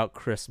see about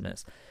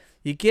Christmas.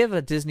 You give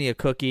a Disney a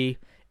cookie,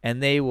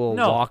 and they will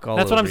walk all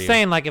over that's what I'm you.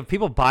 saying. Like, if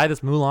people buy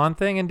this Mulan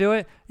thing and do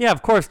it, yeah,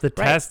 of course, the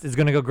test is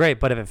going to go great.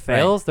 But if it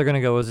fails, they're going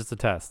to go, it was just a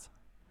test.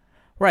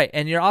 Right,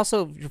 and you're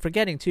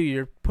forgetting, too,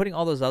 you're putting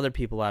all those other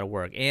people out of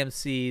work.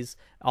 AMC's,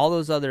 all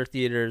those other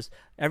theaters,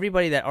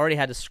 everybody that already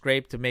had to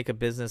scrape to make a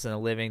business and a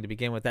living to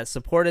begin with, that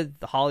supported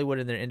the Hollywood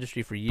and their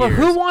industry for years. But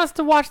who wants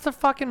to watch the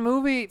fucking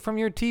movie from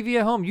your TV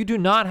at home? You do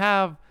not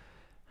have...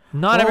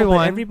 Not Oh, everyone.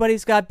 But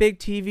everybody's got big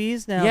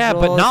TVs now. Yeah,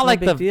 Joel. but It's not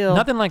like a big deal.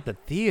 nothing like the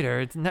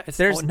theater. It's never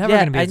There's never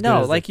gonna be I as know,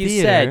 good as like the you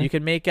theater. said, you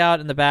can make out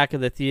in the back of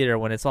the theater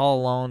when it's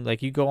all alone.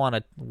 Like you go on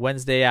a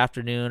Wednesday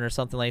afternoon or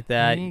something like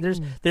that. You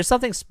There's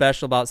something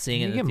special about seeing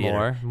it you in the get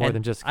theater. more And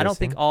than just I don't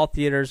think kissing. all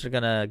theaters are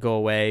gonna go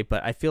away,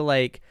 but I feel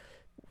like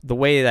the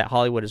way that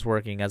Hollywood is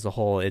working as a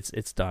whole, it's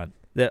done.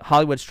 That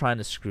Hollywood's trying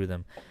to screw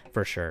them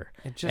for sure,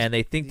 It just- and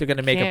they think they're you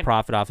gonna make a can't-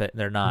 profit off it, and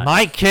they're not.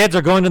 My kids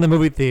are going to the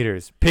movie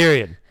theaters.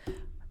 Period.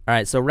 All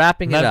right, so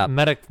wrapping it up.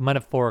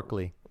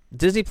 Metaphorically.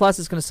 Disney Plus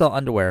is going to sell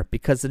underwear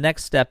because the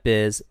next step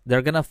is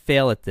they're going to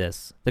fail at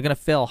this. They're going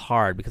to fail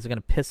hard because they're going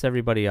to piss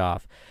everybody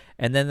off.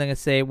 And then they're going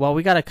to say, well,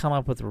 we got to come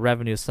up with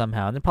revenue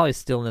somehow. And they're probably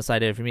stealing this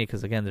idea from me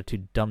because, again, they're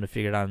too dumb to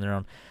figure it out on their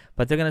own.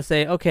 But they're going to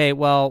say, okay,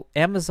 well,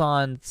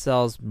 Amazon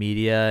sells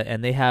media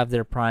and they have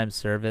their Prime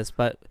service,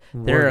 but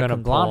they're a gonna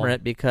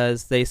conglomerate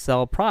because they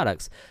sell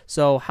products.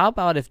 So how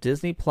about if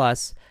Disney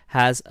Plus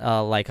has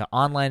like an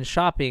online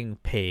shopping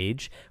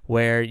page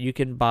where you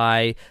can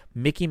buy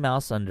Mickey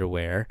Mouse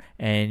underwear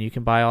and you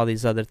can buy all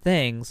these other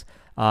things.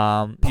 You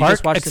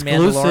just watch The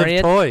exclusive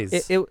Mandalorian. toys.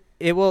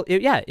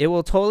 it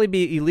will totally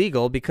be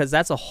illegal because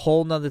that's a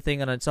whole nother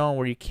thing on its own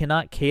where you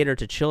cannot cater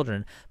to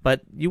children.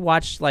 But you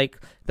watch like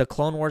the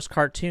Clone Wars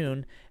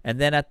cartoon, and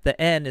then at the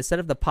end, instead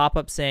of the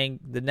pop-up saying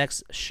the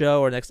next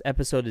show or next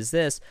episode is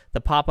this,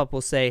 the pop-up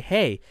will say,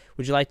 hey,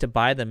 would you like to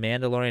buy the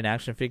Mandalorian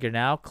action figure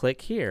now?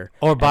 Click here.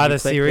 Or buy And you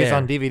the click series there.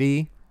 on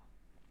DVD.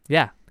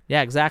 Yeah,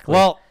 exactly.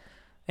 Well,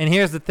 and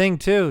here's the thing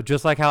too,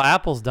 just like how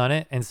Apple's done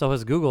it, and so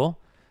has Google,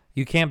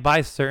 you can't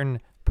buy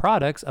certain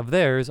products of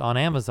theirs on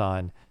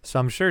Amazon. So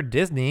I'm sure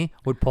Disney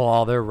would pull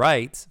all their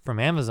rights from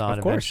Amazon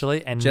Of course.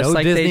 eventually, and Just no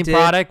like they Disney did-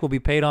 product will be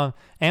paid on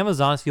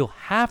Amazon, so you'll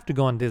have to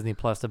go on Disney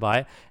Plus to buy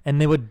it.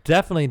 And they would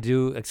definitely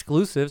do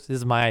exclusives. This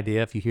is my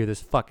idea. If you hear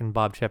this fucking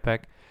Bob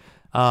Chapek,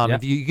 Yep.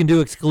 if you can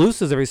do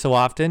exclusives every so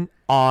often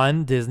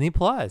on Disney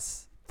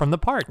Plus from the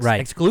parks, Right.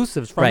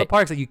 Exclusives from the Right.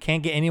 parks that you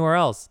can't get anywhere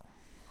else.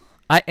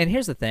 And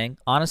here's the thing.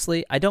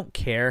 Honestly, I don't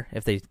care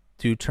if they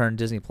do turn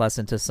Disney Plus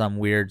into some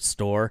weird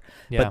store.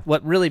 Yeah. But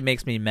what really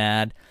makes me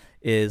mad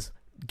is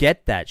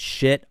get that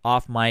shit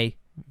off my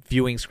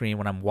viewing screen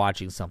when I'm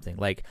watching something.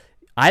 Like,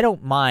 I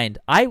don't mind.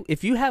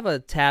 If you have a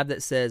tab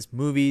that says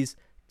movies,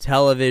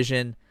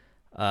 television,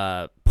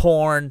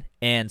 porn,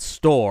 and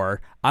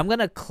store, I'm going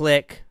to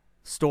click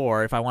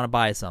store if I want to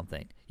buy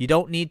something. You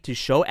don't need to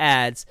show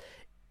ads.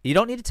 You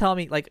don't need to tell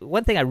me. Like,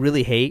 one thing I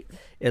really hate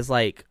is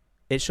like,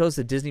 it shows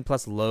the Disney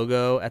Plus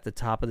logo at the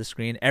top of the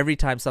screen every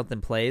time something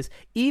plays,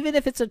 even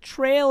if it's a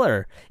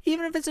trailer.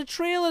 Even if it's a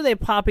trailer, they're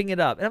popping it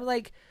up. And I'm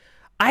like,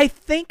 I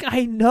think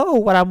I know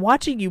what I'm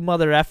watching, you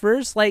mother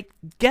effers. Like,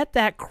 get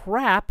that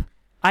crap.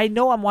 I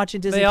know I'm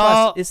watching Disney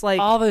Plus. It's like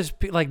all this,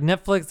 like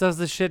Netflix does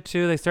this shit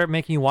too. They start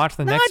making you watch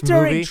the not next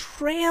during movie.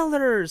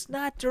 trailers.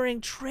 Not during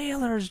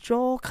trailers,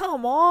 Joel.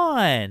 Come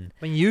on.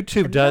 When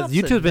YouTube does,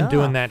 Enough's YouTube's been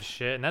doing enough. that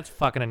shit, and that's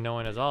fucking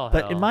annoying as all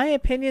But hell. in my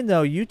opinion,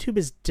 though, YouTube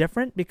is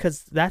different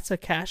because that's a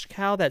cash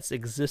cow that's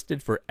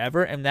existed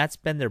forever, and that's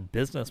been their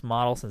business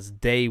model since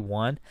day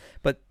one.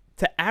 But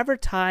to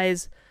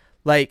advertise,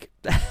 like,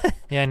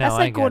 yeah, no, that's I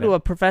like get going it. to a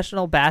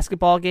professional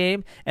basketball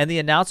game, and the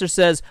announcer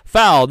says,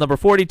 foul number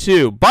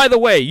 42. By the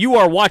way, you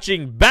are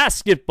watching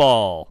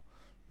basketball.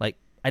 Like,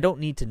 I don't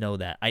need to know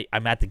that.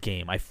 I'm at the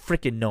game. I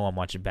freaking know I'm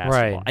watching basketball.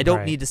 Right, I don't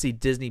right. need to see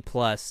Disney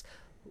Plus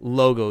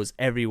logos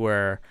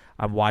everywhere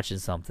I'm watching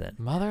something.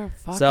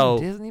 Motherfucking So-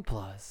 Disney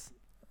Plus.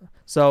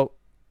 So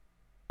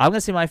I'm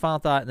gonna say my final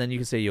thought, and then you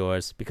can say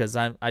yours because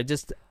I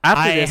just after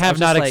I this have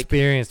was not just like,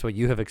 experienced what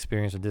you have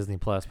experienced with Disney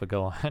Plus, but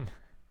go on.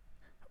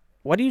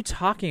 what are you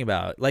talking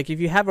about? Like if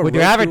you have a With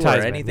your Roku or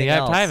advertisement, anything the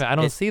else, advertisement, I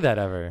don't it's- see that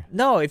ever.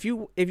 No, if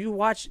you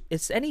watch,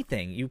 it's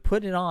anything. You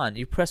put it on,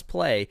 you press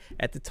play.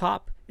 At the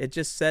top, it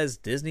just says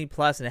Disney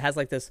Plus, and it has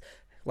like this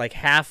like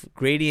half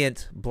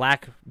gradient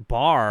black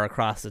bar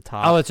across the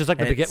top. Oh, it's just like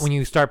the and begin it's- when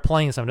you start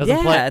playing something. It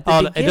doesn't Yeah, play. at the Oh,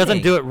 it doesn't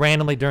beginning. do it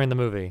randomly during the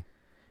movie.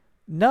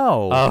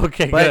 No. Oh,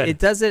 okay, but good. it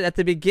does it at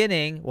the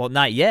beginning. Well,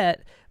 not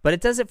yet, but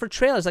it does it for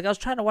trailers. Like I was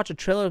trying to watch a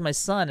trailer with my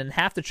son, and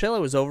half the trailer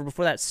was over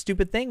before that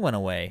stupid thing went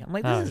away. I'm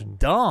like, this Oh, is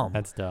dumb.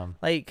 That's dumb.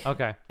 Like,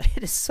 Okay,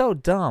 it is so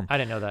dumb. I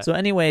didn't know that. So,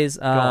 anyways,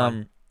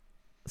 on.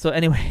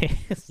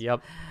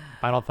 Yep.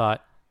 Final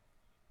thought.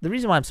 The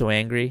reason why I'm so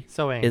angry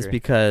So angry. is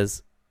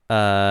because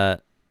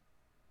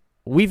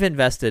we've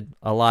invested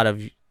a lot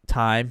of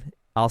time,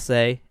 I'll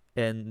say,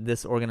 in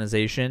this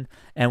organization,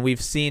 and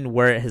we've seen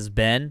where it has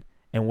been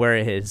and where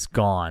it has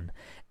gone,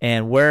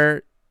 and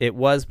where it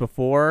was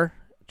before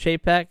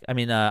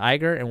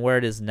Iger, and where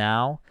it is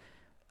now.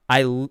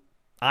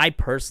 I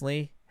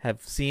personally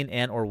have seen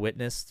and or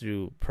witnessed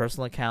through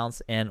personal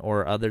accounts and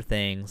or other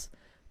things,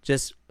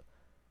 just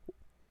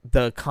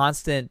the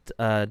constant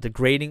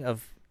degrading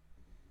of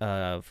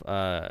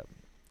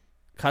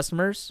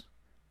customers,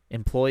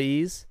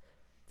 employees,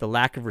 the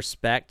lack of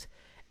respect,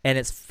 and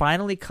it's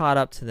finally caught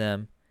up to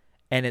them,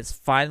 and it's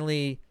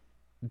finally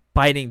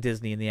biting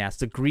Disney in the ass.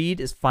 The greed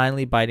is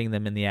finally biting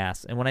them in the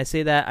ass. And when I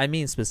say that, I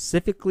mean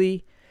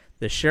specifically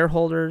the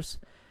shareholders,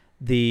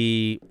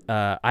 the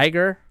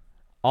Iger,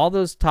 all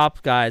those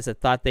top guys that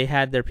thought they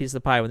had their piece of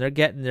the pie when they're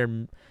getting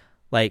their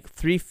like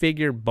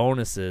 3-figure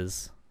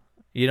bonuses.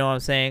 You know what I'm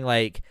saying?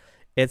 Like,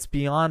 it's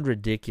beyond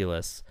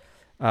ridiculous.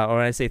 Or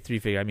when I say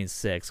 3-figure, I mean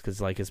 6, because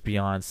like it's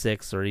beyond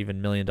 6 or even $1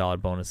 million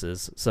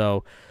bonuses.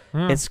 So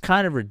it's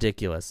kind of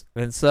ridiculous.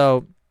 And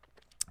so,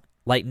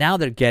 like, now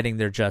they're getting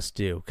their just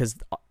due because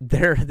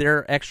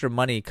their extra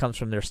money comes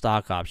from their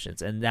stock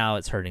options, and now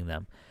it's hurting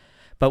them.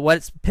 But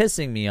what's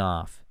pissing me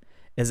off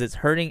is it's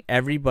hurting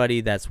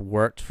everybody that's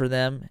worked for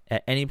them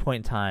at any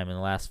point in time in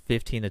the last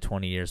 15 to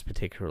 20 years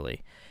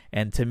particularly.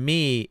 And to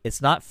me,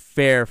 it's not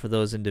fair for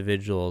those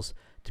individuals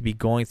to be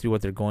going through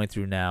what they're going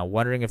through now,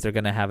 wondering if they're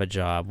going to have a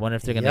job, wondering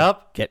if they're going to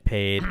Yep. get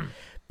paid,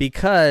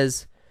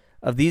 because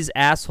of these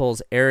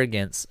assholes'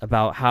 arrogance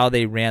about how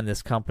they ran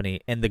this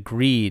company and the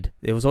greed.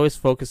 It was always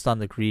focused on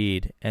the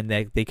greed, and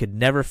they could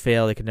never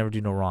fail. They could never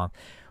do no wrong.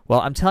 Well,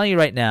 I'm telling you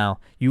right now,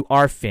 you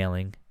are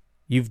failing.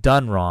 You've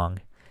done wrong.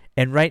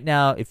 And right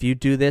now, if you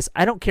do this,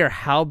 I don't care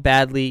how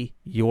badly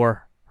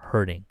you're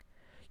hurting.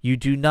 You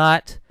do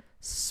not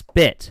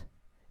spit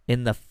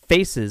in the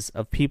faces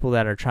of people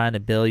that are trying to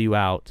bail you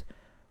out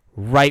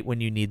right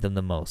when you need them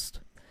the most.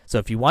 So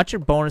if you want your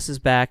bonuses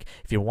back,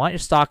 if you want your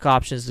stock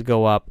options to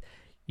go up,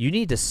 you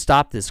need to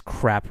stop this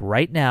crap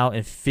right now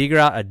and figure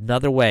out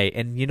another way.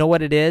 And you know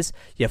what it is?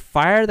 You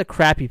fire the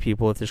crappy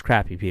people if there's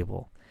crappy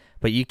people.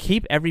 But you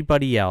keep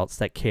everybody else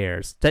that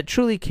cares, that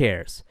truly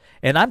cares.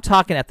 And I'm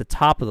talking at the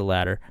top of the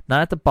ladder,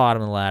 not at the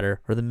bottom of the ladder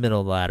or the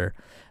middle of the ladder.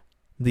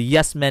 The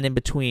yes men in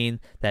between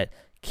that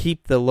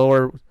keep the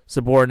lower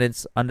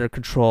subordinates under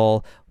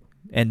control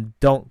and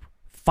don't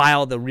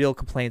file the real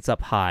complaints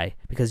up high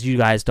because you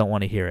guys don't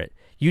want to hear it.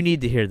 You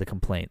need to hear the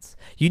complaints.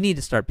 You need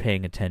to start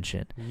paying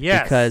attention.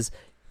 Yes. Because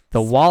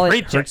the wallet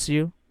Preach it. hurts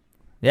you.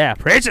 Yeah,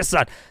 preach it,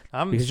 son.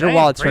 Because your saying,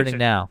 wallet's preach hurting it.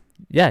 now.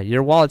 Yeah,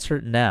 your wallet's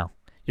hurting now.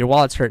 Your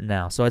wallet's hurting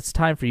now. So it's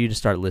time for you to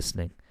start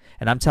listening.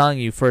 And I'm telling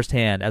you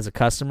firsthand, as a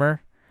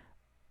customer,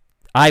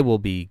 I will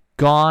be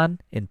gone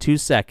in 2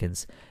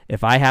 seconds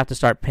if I have to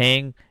start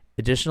paying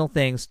additional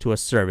things to a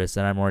service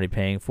that I'm already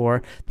paying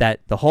for.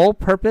 That the whole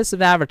purpose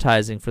of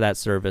advertising for that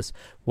service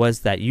was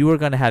that you were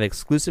going to have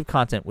exclusive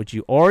content, which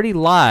you already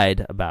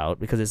lied about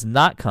because it's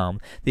not come.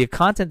 The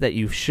content that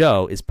you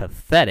show is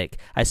pathetic.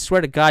 I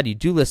swear to God, you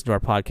do listen to our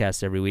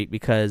podcast every week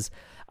because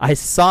I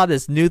saw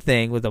this new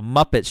thing with the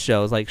Muppet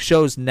shows, like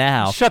shows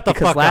now. Shut the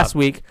because fuck last up.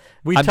 week,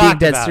 We I'm being talked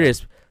dead about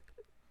serious.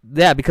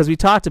 Yeah, because we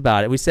talked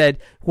about it. We said,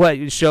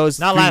 what, shows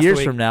Not 3 last years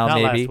week. from now,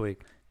 Not maybe. last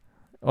week.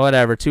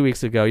 Whatever, 2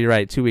 weeks ago. You're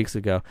right, 2 weeks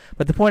ago.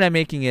 But the point I'm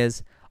making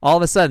is, all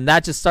of a sudden,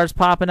 that just starts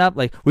popping up.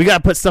 Like, we got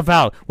to put stuff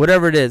out.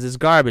 Whatever it is, it's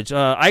garbage.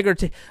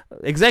 Iger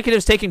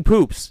executives taking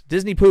poops.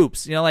 Disney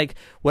poops. You know, like,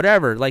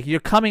 whatever. Like, you're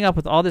coming up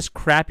with all this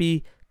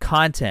crappy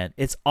content.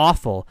 It's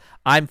awful.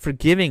 I'm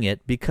forgiving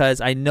it because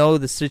I know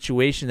the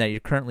situation that you're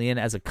currently in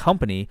as a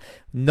company.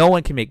 No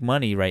one can make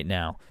money right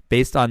now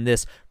based on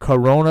this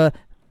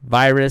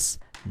coronavirus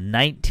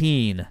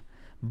 19.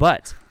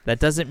 But that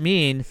doesn't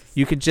mean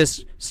you can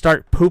just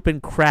start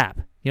pooping crap.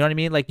 You know what I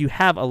mean? Like, you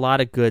have a lot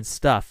of good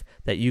stuff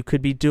that you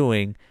could be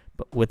doing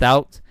but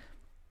without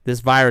this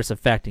virus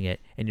affecting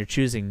it, and you're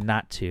choosing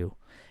not to.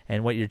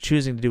 And what you're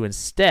choosing to do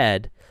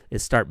instead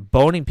is start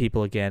boning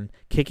people again,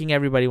 kicking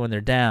everybody when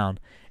they're down.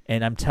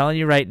 And I'm telling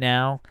you right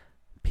now,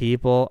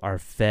 people are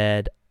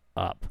fed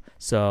up.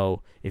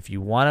 So if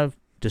you want to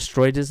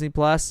destroy Disney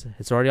Plus,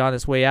 it's already on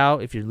its way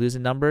out. If you're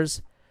losing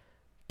numbers,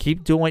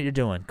 keep doing what you're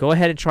doing. Go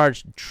ahead and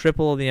charge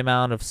triple the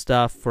amount of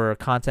stuff for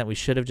content we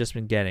should have just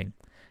been getting.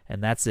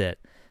 And that's it.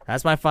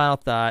 That's my final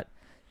thought.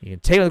 You can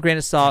take it with a grain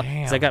of salt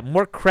because I got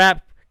more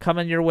crap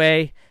coming your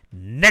way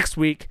next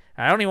week.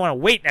 I don't even want to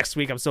wait next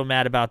week. I'm so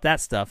mad about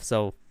that stuff.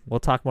 So we'll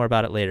talk more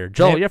about it later.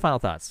 Joel, your final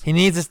thoughts. He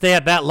needs to stay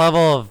at that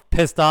level of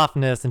pissed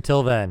offness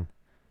until then.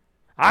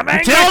 I'm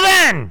angry. Until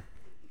then!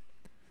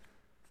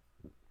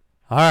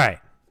 All right.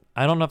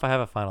 I don't know if I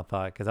have a final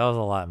thought because that was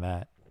a lot,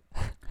 Matt.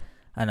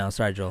 I know.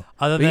 Sorry, Joel.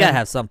 We We got to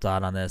have some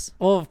thought on this.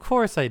 Well, of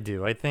course I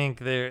do. I think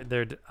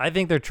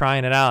they're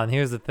trying it out, and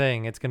here's the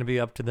thing: it's going to be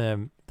up to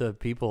the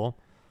people,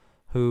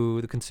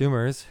 the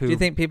consumers. Who Do you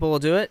think people will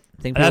do it?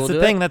 Think people that's will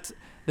the do thing.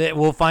 it?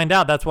 We'll find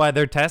out. That's why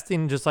they're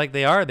testing, just like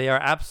they are. They are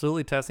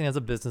absolutely testing as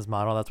a business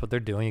model. That's what they're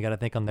doing. You got to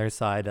think on their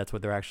side. That's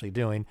what they're actually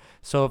doing.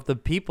 So if the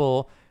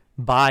people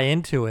buy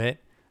into it,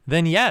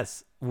 then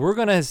yes, we're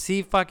going to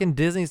see fucking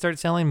Disney start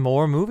selling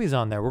more movies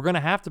on there. We're going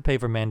to have to pay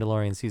for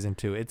Mandalorian Season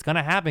 2. It's going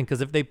to happen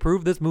because if they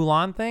prove this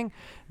Mulan thing,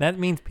 that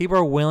means people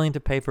are willing to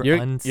pay for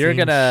unseen You're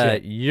shit.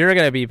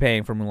 gonna be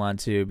paying for Mulan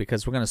too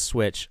because we're gonna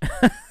switch.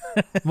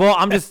 Well,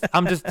 I'm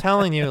just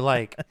telling you,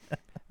 like,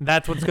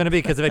 that's what's going to be.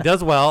 Because if it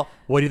does well,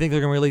 what do you think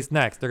they're going to release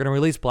next? They're going to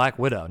release Black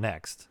Widow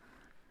next.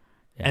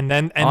 Yeah. And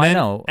then I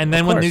know, and of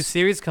then when new course.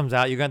 series comes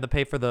out, you're going to have to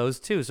pay for those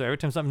too. So every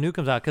time something new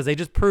comes out, because they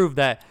just proved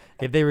that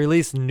if they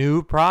release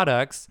new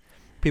products,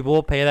 people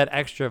will pay that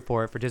extra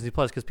for it for Disney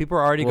Plus. Because people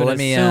are already Well, going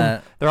to let me,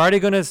 assume they're already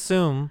going to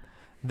assume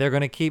they're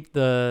going to keep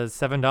the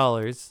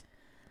 $7.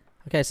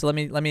 Okay, so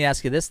let me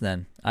ask you this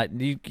then.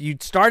 You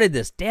started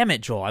this. Damn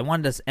it, Joel. I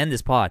wanted to end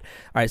this pod.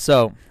 All right,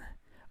 so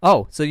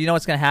you know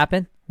what's gonna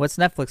happen? What's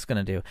Netflix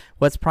gonna do?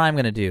 What's Prime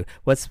gonna do?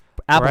 What's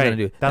Apple Right. gonna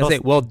do? That'll- I say,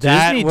 well,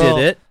 that Disney will-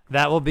 did it.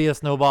 That will be a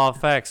snowball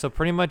effect. So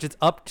pretty much it's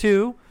up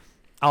to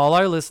all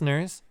our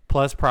listeners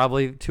plus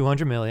probably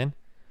 200 million.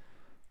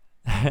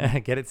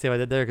 Get it? See what I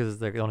did there? Because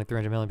there's only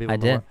 300 million people. I in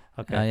the did. world.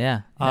 Okay.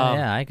 Yeah,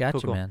 I got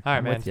Cool, you, cool. man. All right,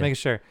 I'm man. with Just you. making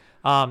sure.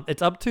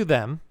 It's up to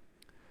them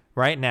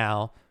right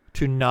now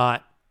to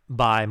not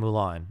buy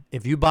Mulan.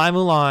 If you buy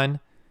Mulan,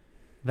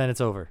 then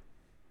it's over.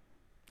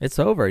 It's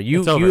over. You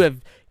It's over. you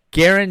have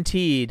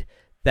guaranteed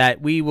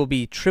that we will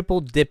be triple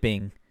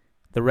dipping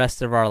the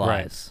rest of our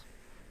Right. lives.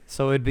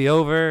 So it'd be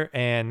over,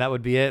 and that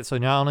would be it. So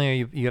not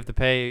only are you have to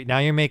pay, now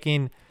you're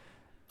making,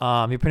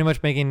 you're pretty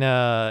much making,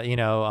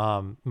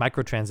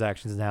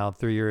 microtransactions now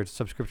through your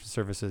subscription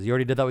services. You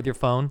already did that with your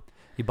phone.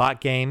 You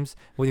bought games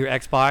with your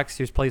Xbox,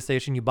 your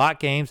PlayStation. You bought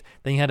games,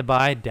 then you had to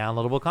buy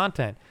downloadable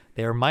content.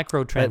 They are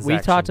microtransactions. But we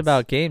talked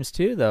about games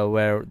too, though,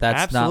 where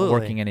that's Absolutely. not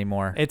working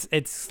anymore. It's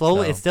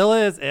slowly. So. It still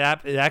is. It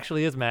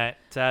actually is, Matt.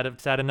 Sad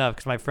enough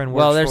because my friend works.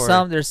 Well, there's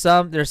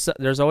for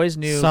there's always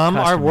new. Some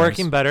are customers.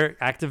 working better.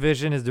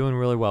 Activision is doing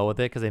really well with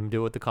it because they do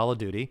it with the Call of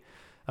Duty.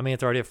 I mean,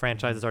 it's already a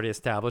franchise. It's already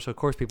established. Of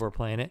course, people are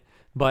playing it.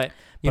 But you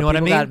But know what I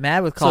people mean? got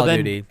mad with Call of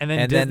Duty, and then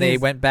they Disney's-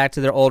 went back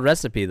to their old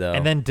recipe, though.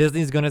 And then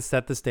Disney's going to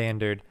set the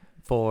standard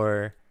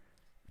for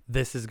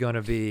this is going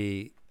to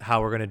be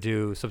how we're going to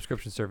do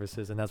subscription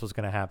services, and that's what's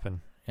going to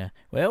happen. yeah.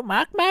 Well,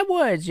 mark my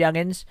words,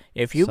 youngins.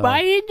 If you So- buy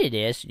into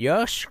this,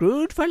 you're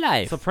screwed for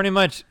life. So pretty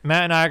much,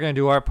 Matt and I are going to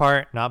do our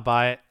part, not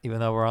buy it, even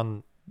though we're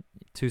on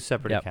 2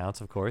 separate Yep.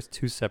 accounts, of course.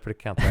 2 separate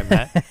accounts, right,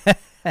 Matt?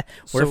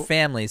 We're So-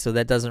 family, so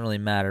that doesn't really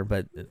matter.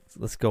 But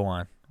let's go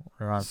on.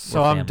 So we're I'm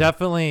family.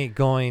 definitely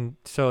going.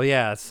 So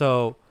yeah.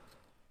 So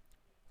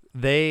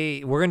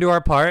we're gonna do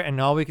our part, and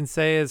all we can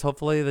say is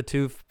hopefully the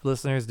 2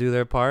 listeners do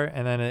their part,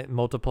 and then it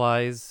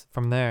multiplies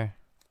from there.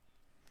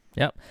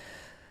 Yep.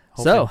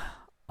 Hoping. So,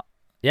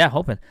 yeah,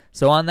 hoping.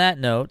 So on that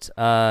note,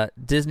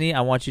 Disney,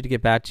 I want you to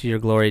get back to your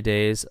glory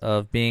days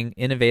of being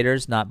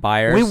innovators, not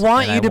buyers. we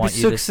want and you I to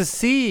want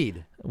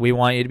succeed. We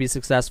want you to be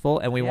successful,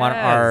 and we want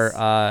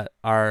Yes.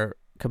 our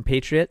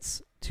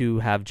compatriots to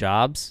have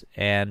jobs,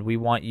 and we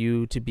want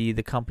you to be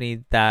the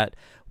company that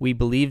we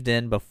believed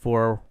in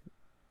before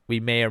we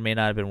may or may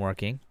not have been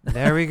working.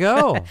 There we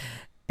go.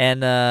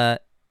 And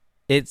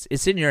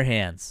it's in your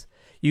hands.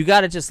 You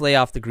got to just lay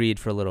off the greed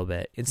for a little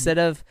bit. Instead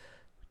of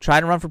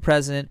trying to run for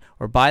president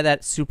or buy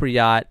that super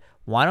yacht,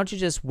 why don't you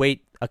just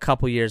wait a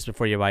couple years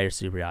before you buy your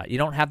super yacht? You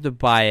don't have to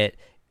buy it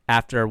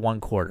after 1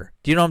 quarter.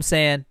 Do you know what I'm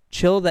saying?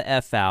 Chill the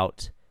F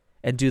out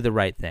and do the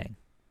right thing.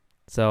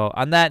 So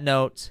on that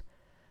note,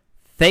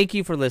 thank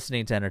you for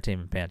listening to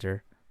Entertainment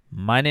Banter.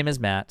 My name is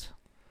Matt.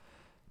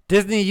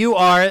 Disney, you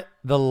are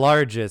the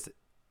largest,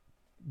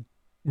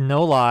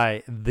 no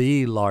lie,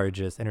 the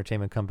largest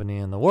entertainment company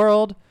in the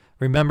world.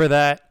 Remember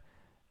that.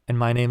 And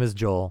my name is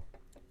Joel.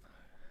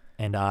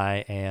 And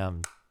I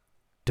am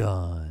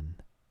done.